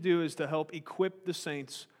commissioned to do is to help equip the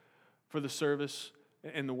saints for the service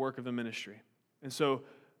and the work of the ministry. And so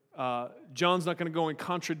John's not going to go and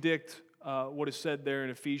contradict what is said there in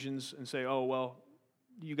Ephesians and say, oh, well,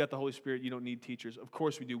 you got the Holy Spirit, you don't need teachers. Of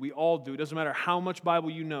course we do. We all do. It doesn't matter how much Bible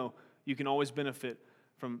you know, you can always benefit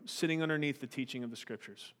from sitting underneath the teaching of the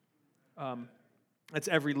Scriptures. That's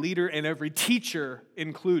every leader and every teacher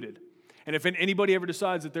included. And if anybody ever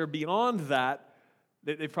decides that they're beyond that,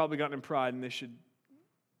 they've probably gotten in pride and they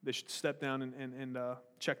should step down and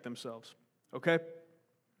check themselves. Okay?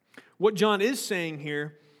 What John is saying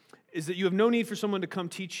here is that you have no need for someone to come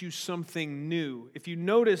teach you something new. If you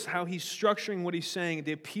notice how he's structuring what he's saying,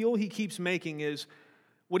 the appeal he keeps making is,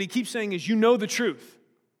 what he keeps saying is, you know the truth.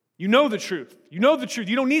 You know the truth. You know the truth.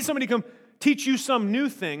 You don't need somebody to come teach you some new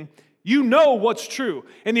thing. You know what's true.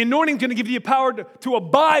 And the anointing is going to give you the power to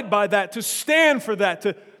abide by that, to stand for that,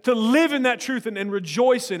 to live in that truth and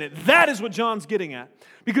rejoice in it. That is what John's getting at.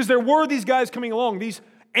 Because there were these guys coming along, these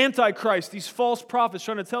antichrists, these false prophets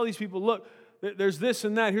trying to tell these people, look, there's this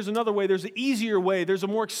and that. Here's another way. There's an easier way. There's a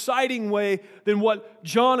more exciting way than what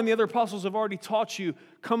John and the other apostles have already taught you.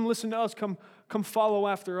 Come listen to us. Come follow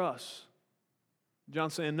after us.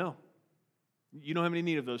 John's saying, no. You don't have any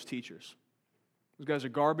need of those teachers. Those guys are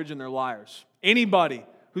garbage and they're liars. Anybody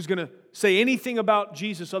who's going to say anything about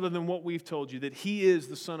Jesus other than what we've told you, that He is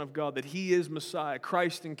the Son of God, that He is Messiah,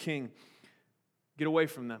 Christ and King, get away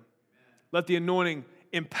from them. Let the anointing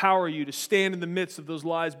empower you to stand in the midst of those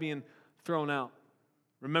lies being thrown out.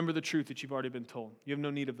 Remember the truth that you've already been told. You have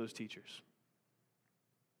no need of those teachers.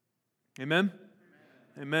 Amen?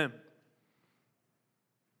 Amen.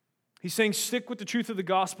 He's saying stick with the truth of the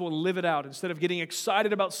gospel and live it out instead of getting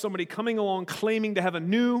excited about somebody coming along claiming to have a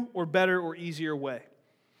new or better or easier way.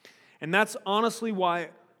 And that's honestly why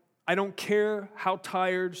I don't care how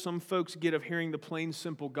tired some folks get of hearing the plain,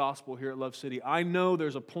 simple gospel here at Love City. I know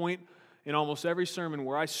there's a point in almost every sermon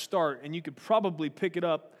where I start, and you could probably pick it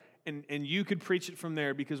up and you could preach it from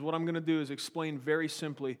there, because what I'm going to do is explain very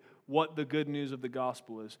simply what the good news of the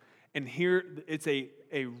gospel is. And here, it's a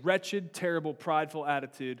wretched, terrible, prideful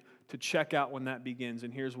attitude to check out when that begins,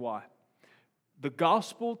 and here's why. The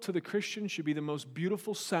gospel to the Christian should be the most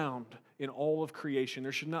beautiful sound in all of creation.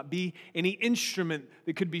 There should not be any instrument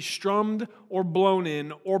that could be strummed or blown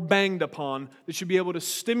in or banged upon that should be able to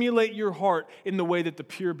stimulate your heart in the way that the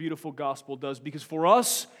pure, beautiful gospel does, because for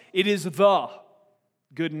us, it is the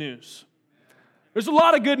good news. There's a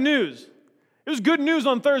lot of good news. It was good news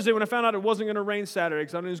on Thursday when I found out it wasn't going to rain Saturday,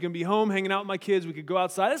 because I knew I was going to be home hanging out with my kids. We could go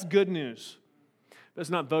outside. That's good news. That's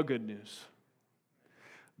not the good news.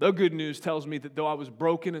 The good news tells me that though I was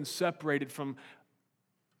broken and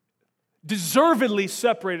deservedly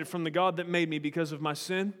separated from the God that made me because of my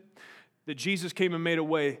sin, that Jesus came and made a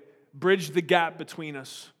way, bridged the gap between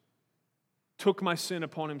us, took my sin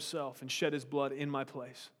upon Himself and shed His blood in my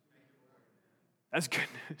place. That's good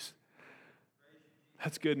news.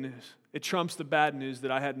 That's good news. It trumps the bad news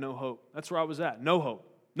that I had no hope. That's where I was at. No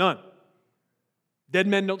hope. None. Dead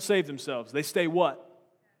men don't save themselves. They stay what?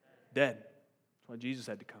 Dead. That's why Jesus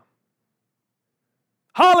had to come.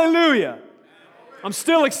 Hallelujah! I'm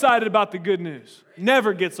still excited about the good news.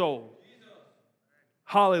 Never gets old.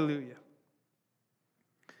 Hallelujah.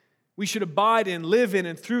 We should abide in, live in,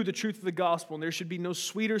 and through the truth of the gospel, and there should be no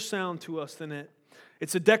sweeter sound to us than it.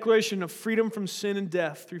 It's a declaration of freedom from sin and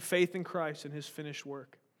death through faith in Christ and His finished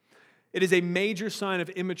work. It is a major sign of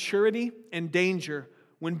immaturity and danger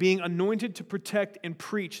when being anointed to protect and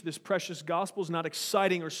preach this precious gospel is not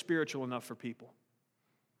exciting or spiritual enough for people.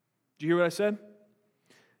 Do you hear what I said?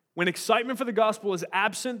 When excitement for the gospel is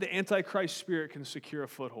absent, the Antichrist spirit can secure a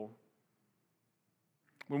foothold.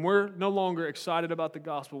 When we're no longer excited about the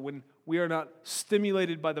gospel, when we are not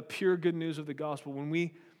stimulated by the pure good news of the gospel,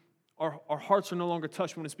 when our hearts are no longer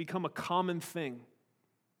touched, when it's become a common thing,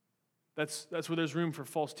 that's where there's room for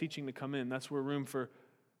false teaching to come in. That's where room for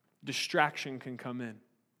distraction can come in.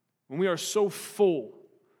 When we are so full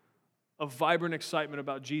of vibrant excitement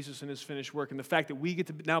about Jesus and His finished work and the fact that we get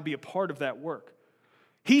to now be a part of that work.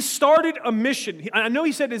 He started a mission. I know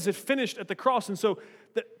He said, is it finished at the cross? And so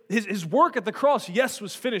his work at the cross, yes,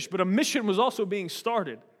 was finished, but a mission was also being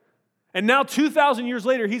started. And now 2,000 years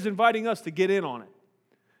later, He's inviting us to get in on it.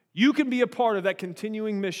 You can be a part of that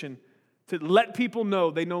continuing mission to let people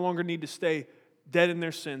know they no longer need to stay dead in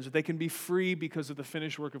their sins, that they can be free because of the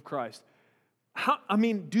finished work of Christ.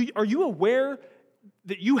 Are you aware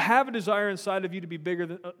that you have a desire inside of you to be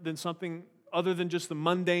bigger than something other than just the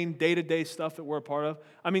mundane day-to-day stuff that we're a part of?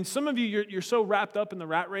 I mean, some of you, you're so wrapped up in the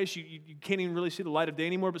rat race, you can't even really see the light of day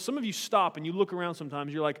anymore, but some of you stop and you look around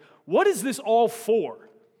sometimes, you're like, what is this all for?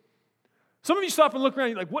 Some of you stop and look around,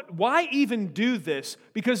 you're like, what? Why even do this?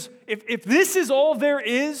 Because if this is all there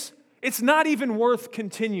is, it's not even worth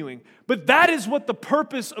continuing. But that is what the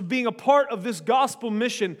purpose of being a part of this gospel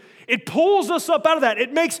mission, it pulls us up out of that.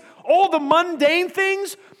 It makes All the mundane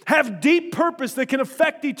things have deep purpose that can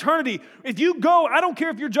affect eternity. If you go, I don't care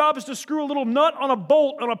if your job is to screw a little nut on a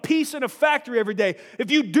bolt on a piece in a factory every day. If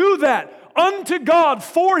you do that unto God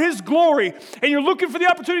for His glory, and you're looking for the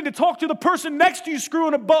opportunity to talk to the person next to you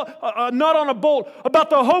screwing a nut on a bolt about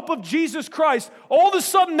the hope of Jesus Christ, all of a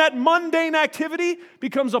sudden that mundane activity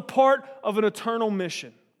becomes a part of an eternal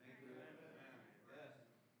mission.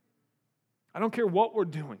 I don't care what we're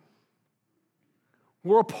doing.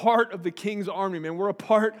 We're a part of the King's army, man. We're a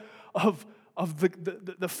part of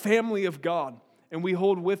the family of God. And we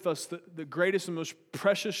hold with us the greatest and most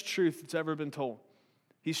precious truth that's ever been told.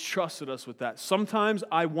 He's trusted us with that. Sometimes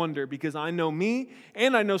I wonder, because I know me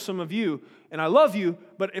and I know some of you, and I love you,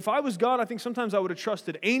 but if I was God, I think sometimes I would have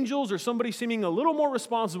trusted angels or somebody seeming a little more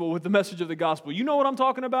responsible with the message of the gospel. You know what I'm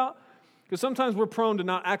talking about? Because sometimes we're prone to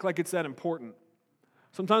not act like it's that important.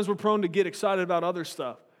 Sometimes we're prone to get excited about other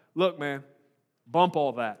stuff. Look, man, bump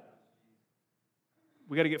all that.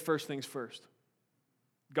 We got to get first things first.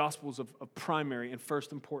 Gospel's of primary and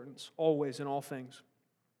first importance, always in all things.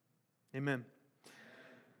 Amen.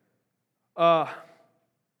 All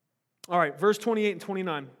right, verse 28 and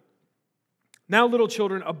 29. Now, little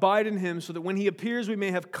children, abide in Him, so that when He appears, we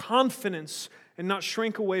may have confidence and not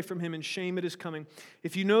shrink away from Him in shame at His coming.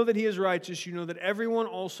 If you know that He is righteous, you know that everyone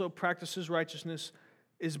also practices righteousness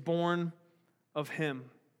is born of Him.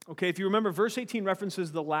 Okay, if you remember, verse 18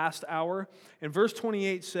 references the last hour, and verse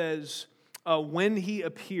 28 says, when He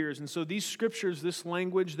appears. And so these scriptures, this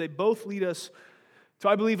language, they both lead us to,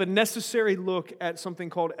 I believe, a necessary look at something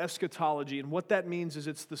called eschatology. And what that means is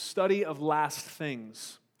it's the study of last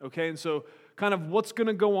things. Okay, and so kind of what's going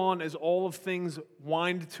to go on as all of things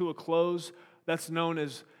wind to a close, that's known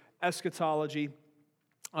as eschatology.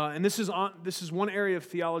 And this is one area of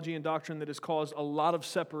theology and doctrine that has caused a lot of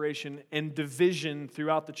separation and division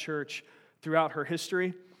throughout the church, throughout her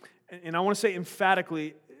history. And I want to say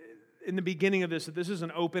emphatically in the beginning of this that this is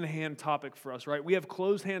an open hand topic for us, right? We have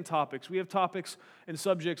closed hand topics. We have topics and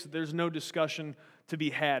subjects that there's no discussion to be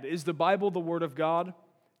had. Is the Bible the Word of God?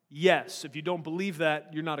 Yes. If you don't believe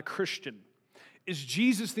that, you're not a Christian. Is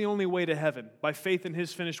Jesus the only way to heaven by faith in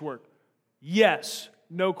His finished work? Yes.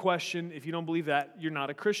 No question. If you don't believe that, you're not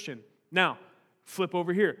a Christian. Now, flip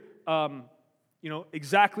over here.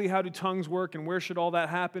 Exactly how do tongues work and where should all that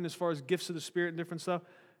happen as far as gifts of the Spirit and different stuff?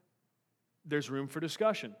 There's room for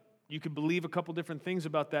discussion. You could believe a couple different things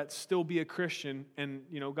about that, still be a Christian, and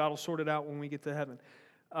God will sort it out when we get to heaven.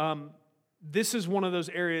 This is one of those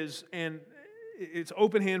areas, and it's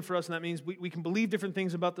open hand for us, and that means we can believe different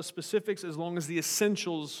things about the specifics as long as the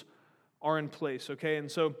essentials are in place, okay? And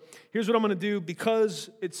so here's what I'm going to do. Because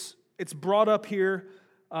it's brought up here,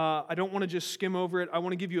 I don't want to just skim over it. I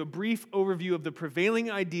want to give you a brief overview of the prevailing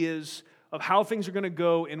ideas of how things are going to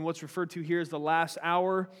go in what's referred to here as the last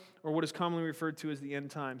hour, or what is commonly referred to as the end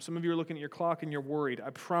time. Some of you are looking at your clock and you're worried.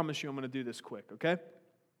 I promise you I'm going to do this quick, okay? I'm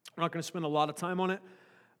not going to spend a lot of time on it.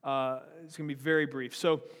 It's going to be very brief.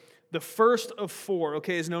 So the first of four,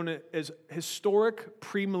 okay, is known as historic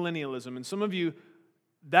premillennialism. And some of you,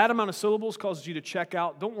 that amount of syllables causes you to check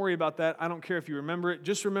out. Don't worry about that. I don't care if you remember it.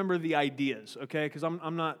 Just remember the ideas, okay? Because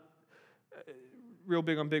I'm not real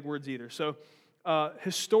big on big words either. So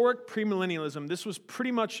historic premillennialism, this was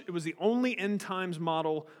pretty much, it was the only end times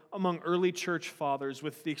model among early church fathers,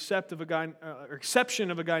 with the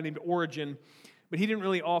exception of a guy named Origen, but he didn't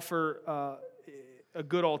really offer a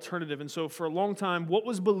good alternative. And so for a long time, what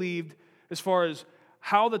was believed as far as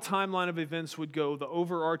how the timeline of events would go, the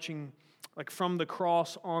overarching, like from the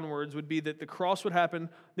cross onwards, would be that the cross would happen,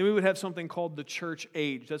 then we would have something called the church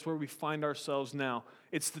age. That's where we find ourselves now.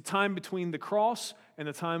 It's the time between the cross and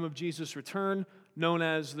the time of Jesus' return, known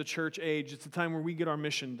as the church age. It's the time where we get our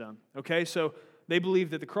mission done, okay? So they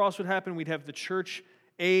believed that the cross would happen, we'd have the church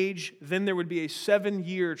age, then there would be a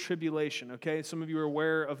 7-year tribulation, okay? Some of you are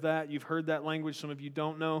aware of that. You've heard that language. Some of you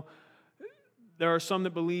don't know. There are some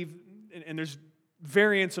that believe, and there's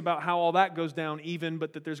variance about how all that goes down even,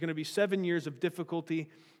 but that there's going to be 7 years of difficulty,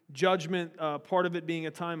 judgment, part of it being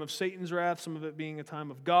a time of Satan's wrath, some of it being a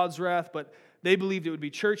time of God's wrath, but they believed it would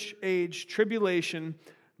be church age, tribulation,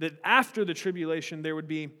 that after the tribulation there would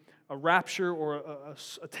be a rapture or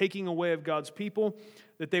a taking away of God's people,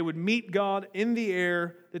 that they would meet God in the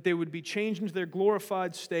air, that they would be changed into their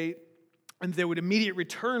glorified state, and they would immediately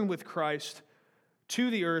return with Christ to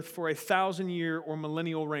the earth for a 1,000-year or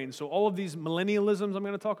millennial reign. So all of these millennialisms I'm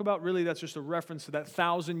going to talk about, really that's just a reference to that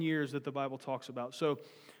 1,000 years that the Bible talks about. So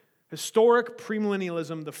historic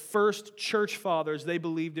premillennialism, the first church fathers, they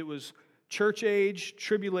believed it was church age,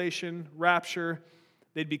 tribulation, rapture.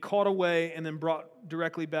 They'd be caught away and then brought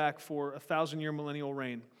directly back for a 1,000-year millennial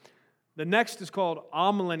reign. The next is called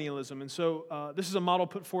amillennialism. And so this is a model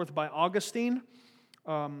put forth by Augustine.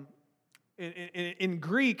 In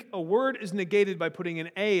Greek, a word is negated by putting an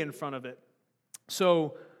A in front of it.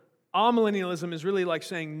 So amillennialism is really like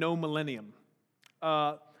saying no millennium.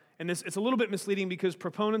 And it's a little bit misleading because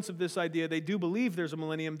proponents of this idea, they do believe there's a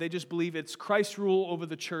millennium. They just believe it's Christ's rule over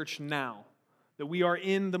the church now, that we are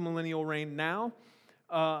in the millennial reign now,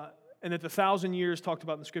 and that the 1,000 years talked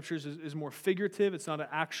about in the Scriptures is more figurative. It's not an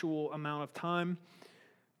actual amount of time.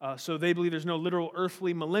 So they believe there's no literal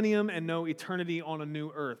earthly millennium and no eternity on a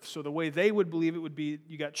new earth. So the way they would believe it would be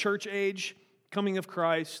you got church age, coming of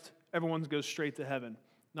Christ, everyone goes straight to heaven.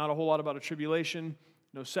 Not a whole lot about a tribulation,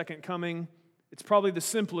 no second coming. It's probably the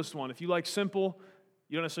simplest one. If you like simple,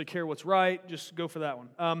 you don't necessarily care what's right, just go for that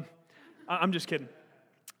one. I'm just kidding.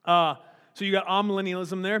 So you got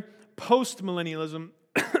amillennialism there. Post-millennialism,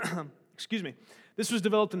 excuse me. This was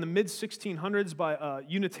developed in the mid-1600s by a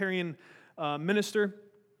Unitarian minister.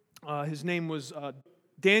 His name was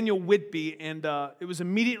Daniel Whitby, and it was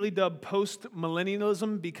immediately dubbed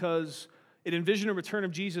post-millennialism because it envisioned a return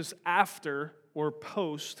of Jesus after or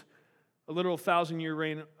post a literal 1,000-year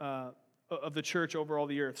reign of the church over all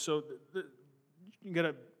the earth. So you got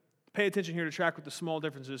to pay attention here to track with the small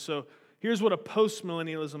differences. So here's what a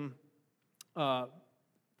post-millennialism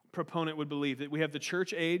proponent would believe, that we have the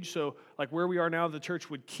church age, so like where we are now, the church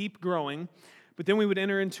would keep growing, but then we would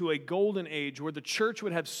enter into a golden age where the church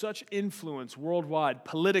would have such influence worldwide,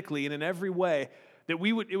 politically and in every way, that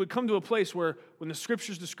it would come to a place where when the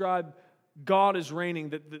Scriptures describe God as reigning,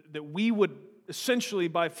 that we would essentially,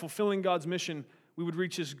 by fulfilling God's mission, we would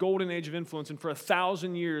reach this golden age of influence, and for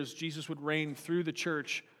 1,000 years, Jesus would reign through the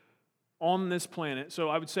church on this planet. So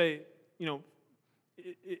I would say,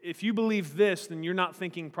 if you believe this, then you're not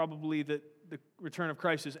thinking probably that the return of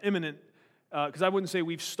Christ is imminent, because I wouldn't say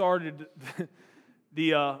we've started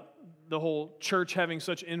the whole church having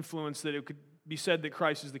such influence that it could be said that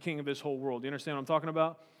Christ is the king of this whole world. You understand what I'm talking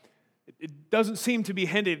about? It doesn't seem to be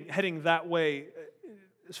heading that way,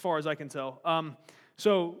 as far as I can tell.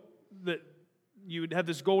 So that you would have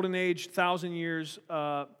this golden age, 1,000 years,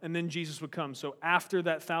 and then Jesus would come. So after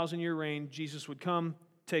that 1,000-year reign, Jesus would come,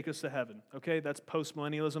 take us to heaven. Okay, that's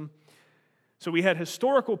post-millennialism. So we had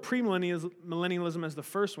historical premillennialism as the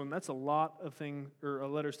first one. That's a lot of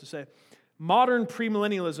letters to say. Modern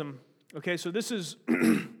premillennialism. Okay, so this is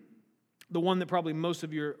the one that probably most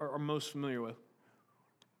of you are most familiar with.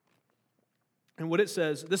 And what it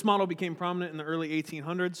says, this model became prominent in the early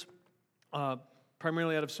 1800s,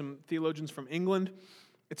 primarily out of some theologians from England.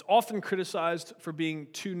 It's often criticized for being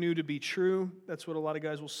too new to be true. That's what a lot of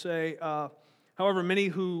guys will say. However, many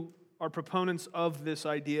who are proponents of this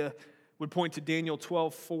idea would point to Daniel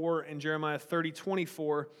 12:4 and Jeremiah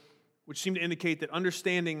 30:24, which seem to indicate that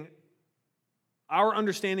our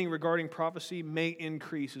understanding regarding prophecy may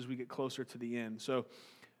increase as we get closer to the end. So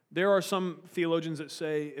there are some theologians that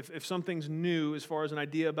say if something's new as far as an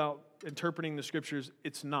idea about interpreting the Scriptures,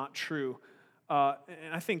 it's not true.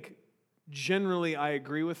 And I think generally I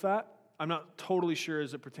agree with that. I'm not totally sure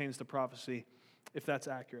as it pertains to prophecy if that's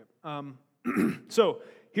accurate. So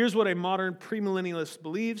here's what a modern premillennialist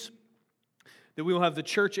believes: that we will have the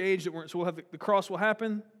church age so we'll have the cross will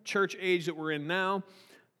happen, church age that we're in now,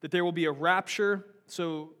 that there will be a rapture.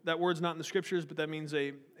 So that word's not in the Scriptures, but that means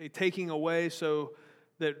a taking away, so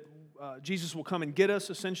that Jesus will come and get us,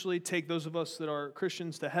 essentially, take those of us that are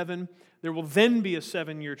Christians to heaven. There will then be a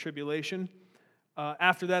 7-year tribulation.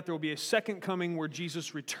 After that, there will be a second coming where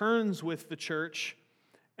Jesus returns with the church,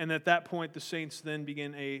 and at that point, the saints then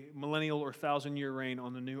begin a millennial or 1,000-year reign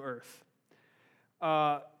on the new earth.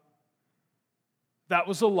 That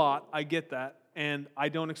was a lot, I get that, and I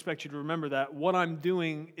don't expect you to remember that. What I'm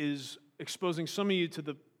doing is exposing some of you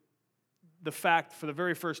to the fact for the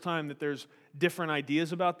very first time that there's different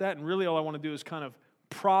ideas about that, and really all I want to do is kind of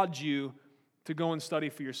prod you to go and study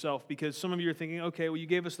for yourself, because some of you are thinking, okay, well, you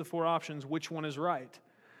gave us the 4 options, which one is right?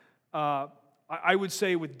 I would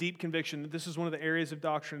say with deep conviction that this is one of the areas of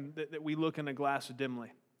doctrine that we look in a glass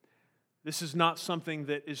dimly. This is not something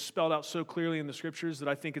that is spelled out so clearly in the Scriptures that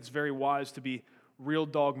I think it's very wise to be real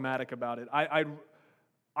dogmatic about it.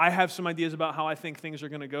 I have some ideas about how I think things are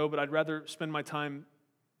going to go, but I'd rather spend my time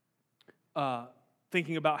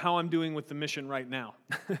thinking about how I'm doing with the mission right now.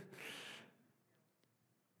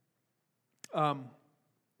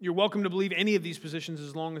 You're welcome to believe any of these positions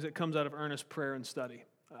as long as it comes out of earnest prayer and study.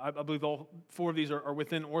 I believe all 4 of these are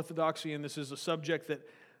within orthodoxy, and this is a subject that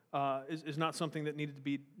is not something that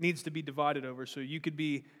needs to be divided over. So you could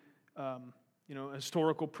be a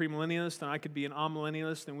historical premillennialist, and I could be an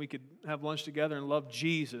amillennialist, and we could have lunch together and love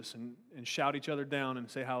Jesus and shout each other down and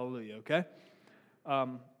say hallelujah, okay?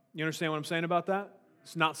 You understand what I'm saying about that?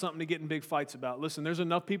 It's not something to get in big fights about. Listen, there's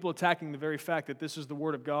enough people attacking the very fact that this is the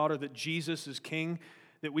Word of God or that Jesus is King,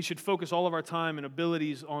 that we should focus all of our time and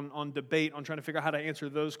abilities on debate, on trying to figure out how to answer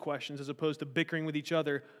those questions as opposed to bickering with each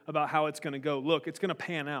other about how it's going to go. Look, it's going to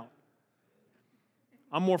pan out.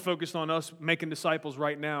 I'm more focused on us making disciples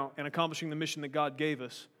right now and accomplishing the mission that God gave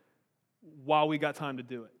us while we got time to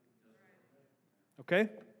do it. Okay?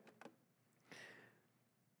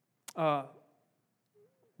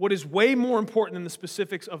 What is way more important than the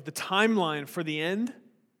specifics of the timeline for the end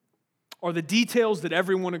are the details that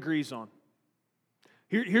everyone agrees on.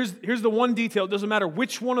 Here's the one detail. It doesn't matter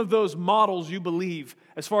which one of those models you believe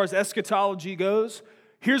as far as eschatology goes.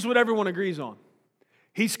 Here's what everyone agrees on.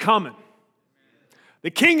 He's coming. The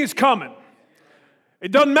King is coming.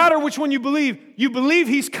 It doesn't matter which one you believe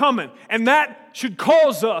He's coming. And that should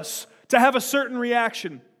cause us to have a certain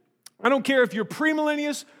reaction. I don't care if you're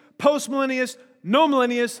premillennialist, postmillennialist, no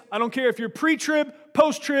millennialist. I don't care if you're pre-trib,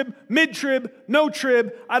 post-trib, mid-trib, no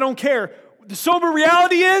trib. I don't care. The sober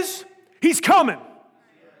reality is He's coming.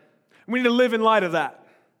 We need to live in light of that.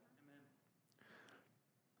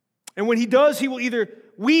 And when He does, we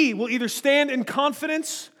will either stand in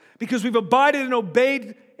confidence because we've abided and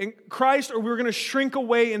obeyed in Christ, or we're going to shrink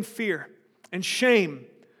away in fear and shame,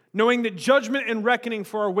 knowing that judgment and reckoning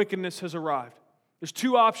for our wickedness has arrived. There's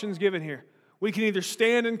two options given here. We can either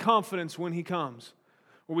stand in confidence when He comes,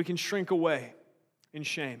 or we can shrink away in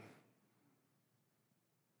shame.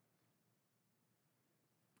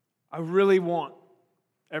 I really want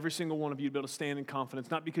every single one of you to be able to stand in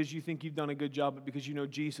confidence, not because you think you've done a good job, but because you know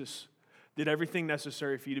Jesus did everything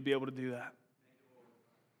necessary for you to be able to do that.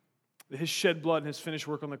 That His shed blood and His finished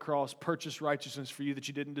work on the cross purchased righteousness for you that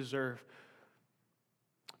you didn't deserve.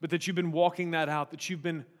 But that you've been walking that out, that you've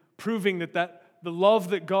been proving that the love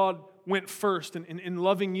that God went first and in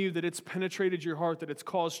loving you, that it's penetrated your heart, that it's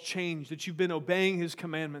caused change, that you've been obeying His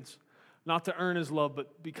commandments, not to earn His love,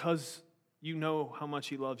 but because you know how much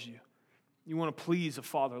He loves you. You want to please a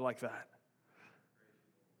Father like that.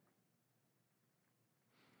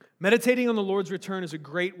 Meditating on the Lord's return is a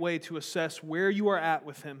great way to assess where you are at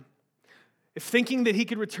with Him. If thinking that He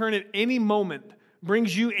could return at any moment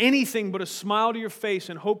brings you anything but a smile to your face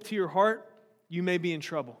and hope to your heart, you may be in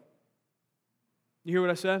trouble. You hear what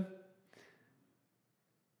I said?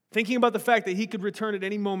 Thinking about the fact that He could return at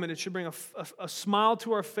any moment, it should bring a smile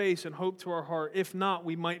to our face and hope to our heart. If not,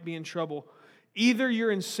 we might be in trouble. Either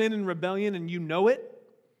you're in sin and rebellion and you know it,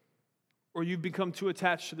 or you've become too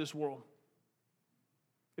attached to this world.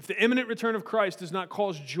 If the imminent return of Christ does not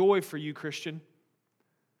cause joy for you, Christian,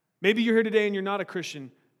 maybe you're here today and you're not a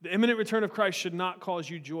Christian. The imminent return of Christ should not cause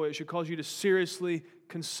you joy. It should cause you to seriously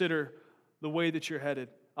consider the way that you're headed.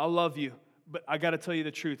 I love you, but I got to tell you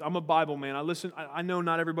the truth. I'm a Bible man. I know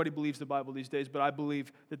not everybody believes the Bible these days, but I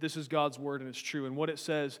believe that this is God's word and it's true. And what it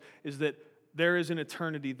says is that there is an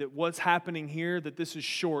eternity, that what's happening here, that this is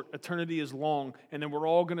short, eternity is long, and then we're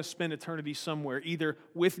all going to spend eternity somewhere, either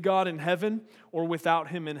with God in heaven or without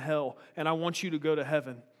Him in hell. And I want you to go to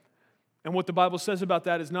heaven. And what the Bible says about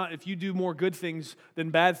that is not if you do more good things than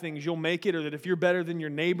bad things, you'll make it, or that if you're better than your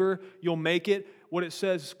neighbor, you'll make it. What it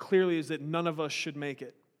says clearly is that none of us should make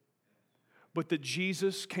it. But that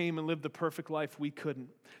Jesus came and lived the perfect life we couldn't.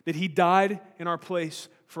 That He died in our place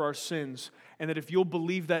for our sins. And that if you'll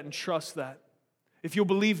believe that and trust that, if you'll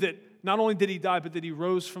believe that not only did He die, but that He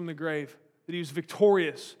rose from the grave, that He was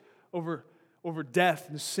victorious over death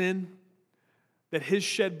and sin, that His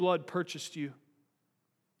shed blood purchased you,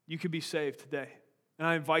 you could be saved today. And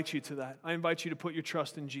I invite you to that. I invite you to put your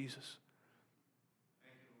trust in Jesus.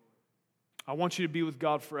 I want you to be with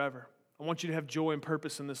God forever. I want you to have joy and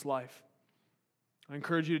purpose in this life. I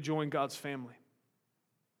encourage you to join God's family.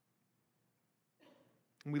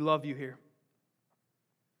 And we love you here.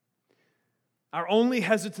 Our only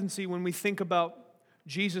hesitancy when we think about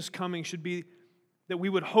Jesus coming should be that we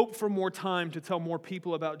would hope for more time to tell more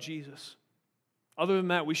people about Jesus. Other than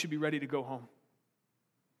that, we should be ready to go home.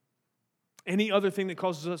 Any other thing that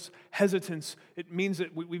causes us hesitance, it means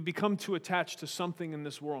that we've become too attached to something in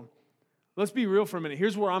this world. Let's be real for a minute.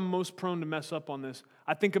 Here's where I'm most prone to mess up on this.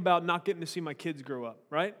 I think about not getting to see my kids grow up,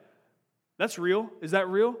 right? That's real. Is that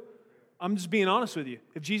real? I'm just being honest with you.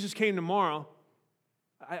 If Jesus came tomorrow,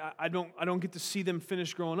 I don't get to see them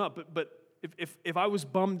finish growing up. But if I was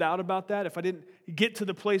bummed out about that, if I didn't get to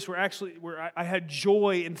the place where I had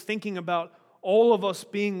joy in thinking about all of us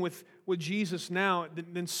being with Jesus now,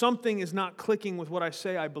 then something is not clicking with what I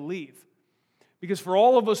say I believe. Because for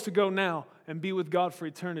all of us to go now and be with God for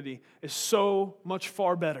eternity is so much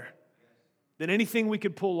far better than anything we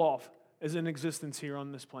could pull off as an existence here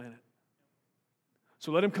on this planet.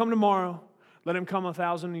 So let Him come tomorrow. let him come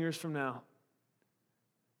 1,000 years from now.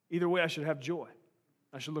 Either way, I should have joy.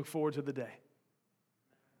 I should look forward to the day.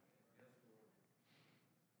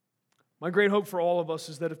 My great hope for all of us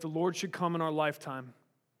is that if the Lord should come in our lifetime,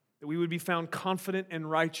 that we would be found confident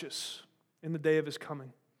and righteous in the day of his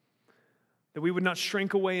coming. That we would not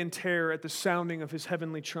shrink away in terror at the sounding of his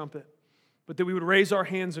heavenly trumpet, but that we would raise our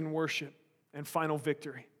hands in worship and final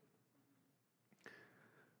victory.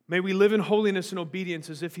 May we live in holiness and obedience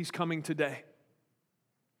as if he's coming today.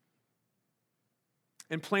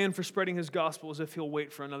 And plan for spreading his gospel as if he'll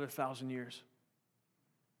wait for another 1,000 years.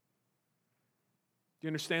 Do you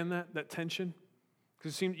understand that tension?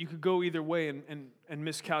 Because it seems you could go either way and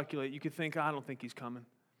miscalculate. You could think, I don't think he's coming.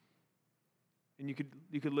 And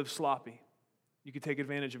you could live sloppy. You could take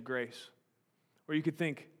advantage of grace. Or you could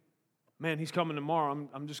think, man, he's coming tomorrow.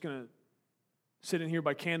 I'm just going to sit in here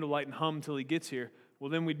by candlelight and hum till he gets here. Well,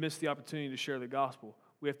 then we'd miss the opportunity to share the gospel.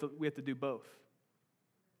 We have to do both.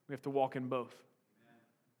 We have to walk in both.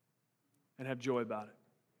 And have joy about it.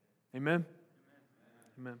 Amen?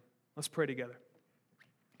 Amen. Let's pray together.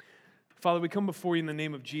 Father, we come before you in the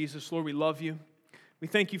name of Jesus. Lord, we love you. We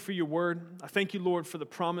thank you for your word. I thank you, Lord, for the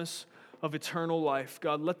promise of eternal life.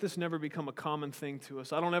 God, let this never become a common thing to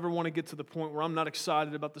us. I don't ever want to get to the point where I'm not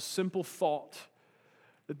excited about the simple thought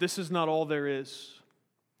that this is not all there is.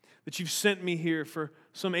 That you've sent me here for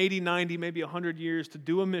some 80, 90, maybe 100 years to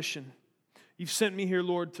do a mission. You've sent me here,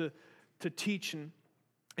 Lord, to teach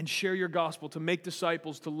and share your gospel, to make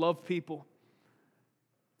disciples, to love people,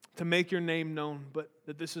 to make your name known, but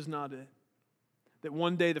that this is not it. That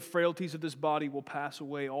one day the frailties of this body will pass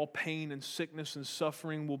away, all pain and sickness and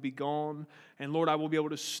suffering will be gone, and Lord, I will be able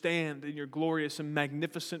to stand in your glorious and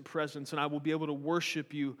magnificent presence, and I will be able to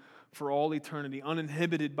worship you for all eternity,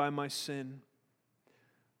 uninhibited by my sin.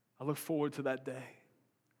 I look forward to that day.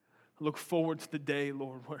 I look forward to the day,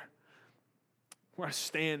 Lord, where I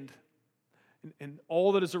stand and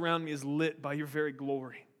all that is around me is lit by your very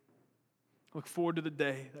glory. I look forward to the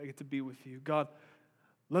day that I get to be with you. God,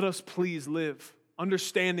 let us please live,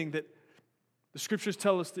 understanding that the scriptures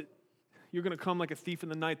tell us that you're going to come like a thief in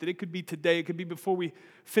the night, that it could be today, it could be before we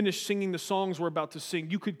finish singing the songs we're about to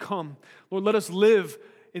sing. You could come. Lord, let us live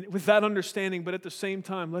with that understanding, but at the same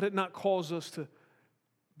time, let it not cause us to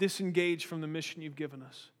disengage from the mission you've given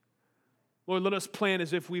us. Lord, let us plan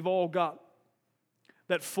as if we've all got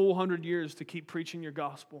that full 100 years to keep preaching your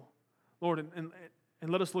gospel. Lord, and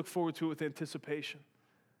let us look forward to it with anticipation.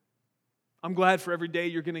 I'm glad for every day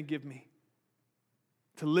you're going to give me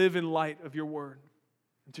to live in light of your word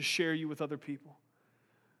and to share you with other people.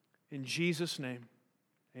 In Jesus' name,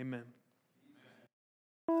 amen.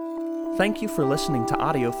 Thank you for listening to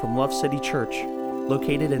audio from Love City Church,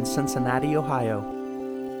 located in Cincinnati, Ohio.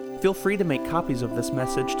 Feel free to make copies of this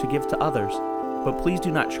message to give to others, but please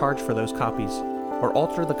do not charge for those copies or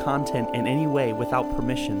alter the content in any way without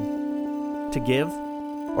permission. To give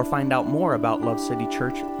or find out more about Love City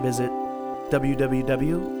Church, visit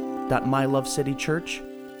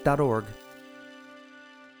www.mylovecitychurch.org.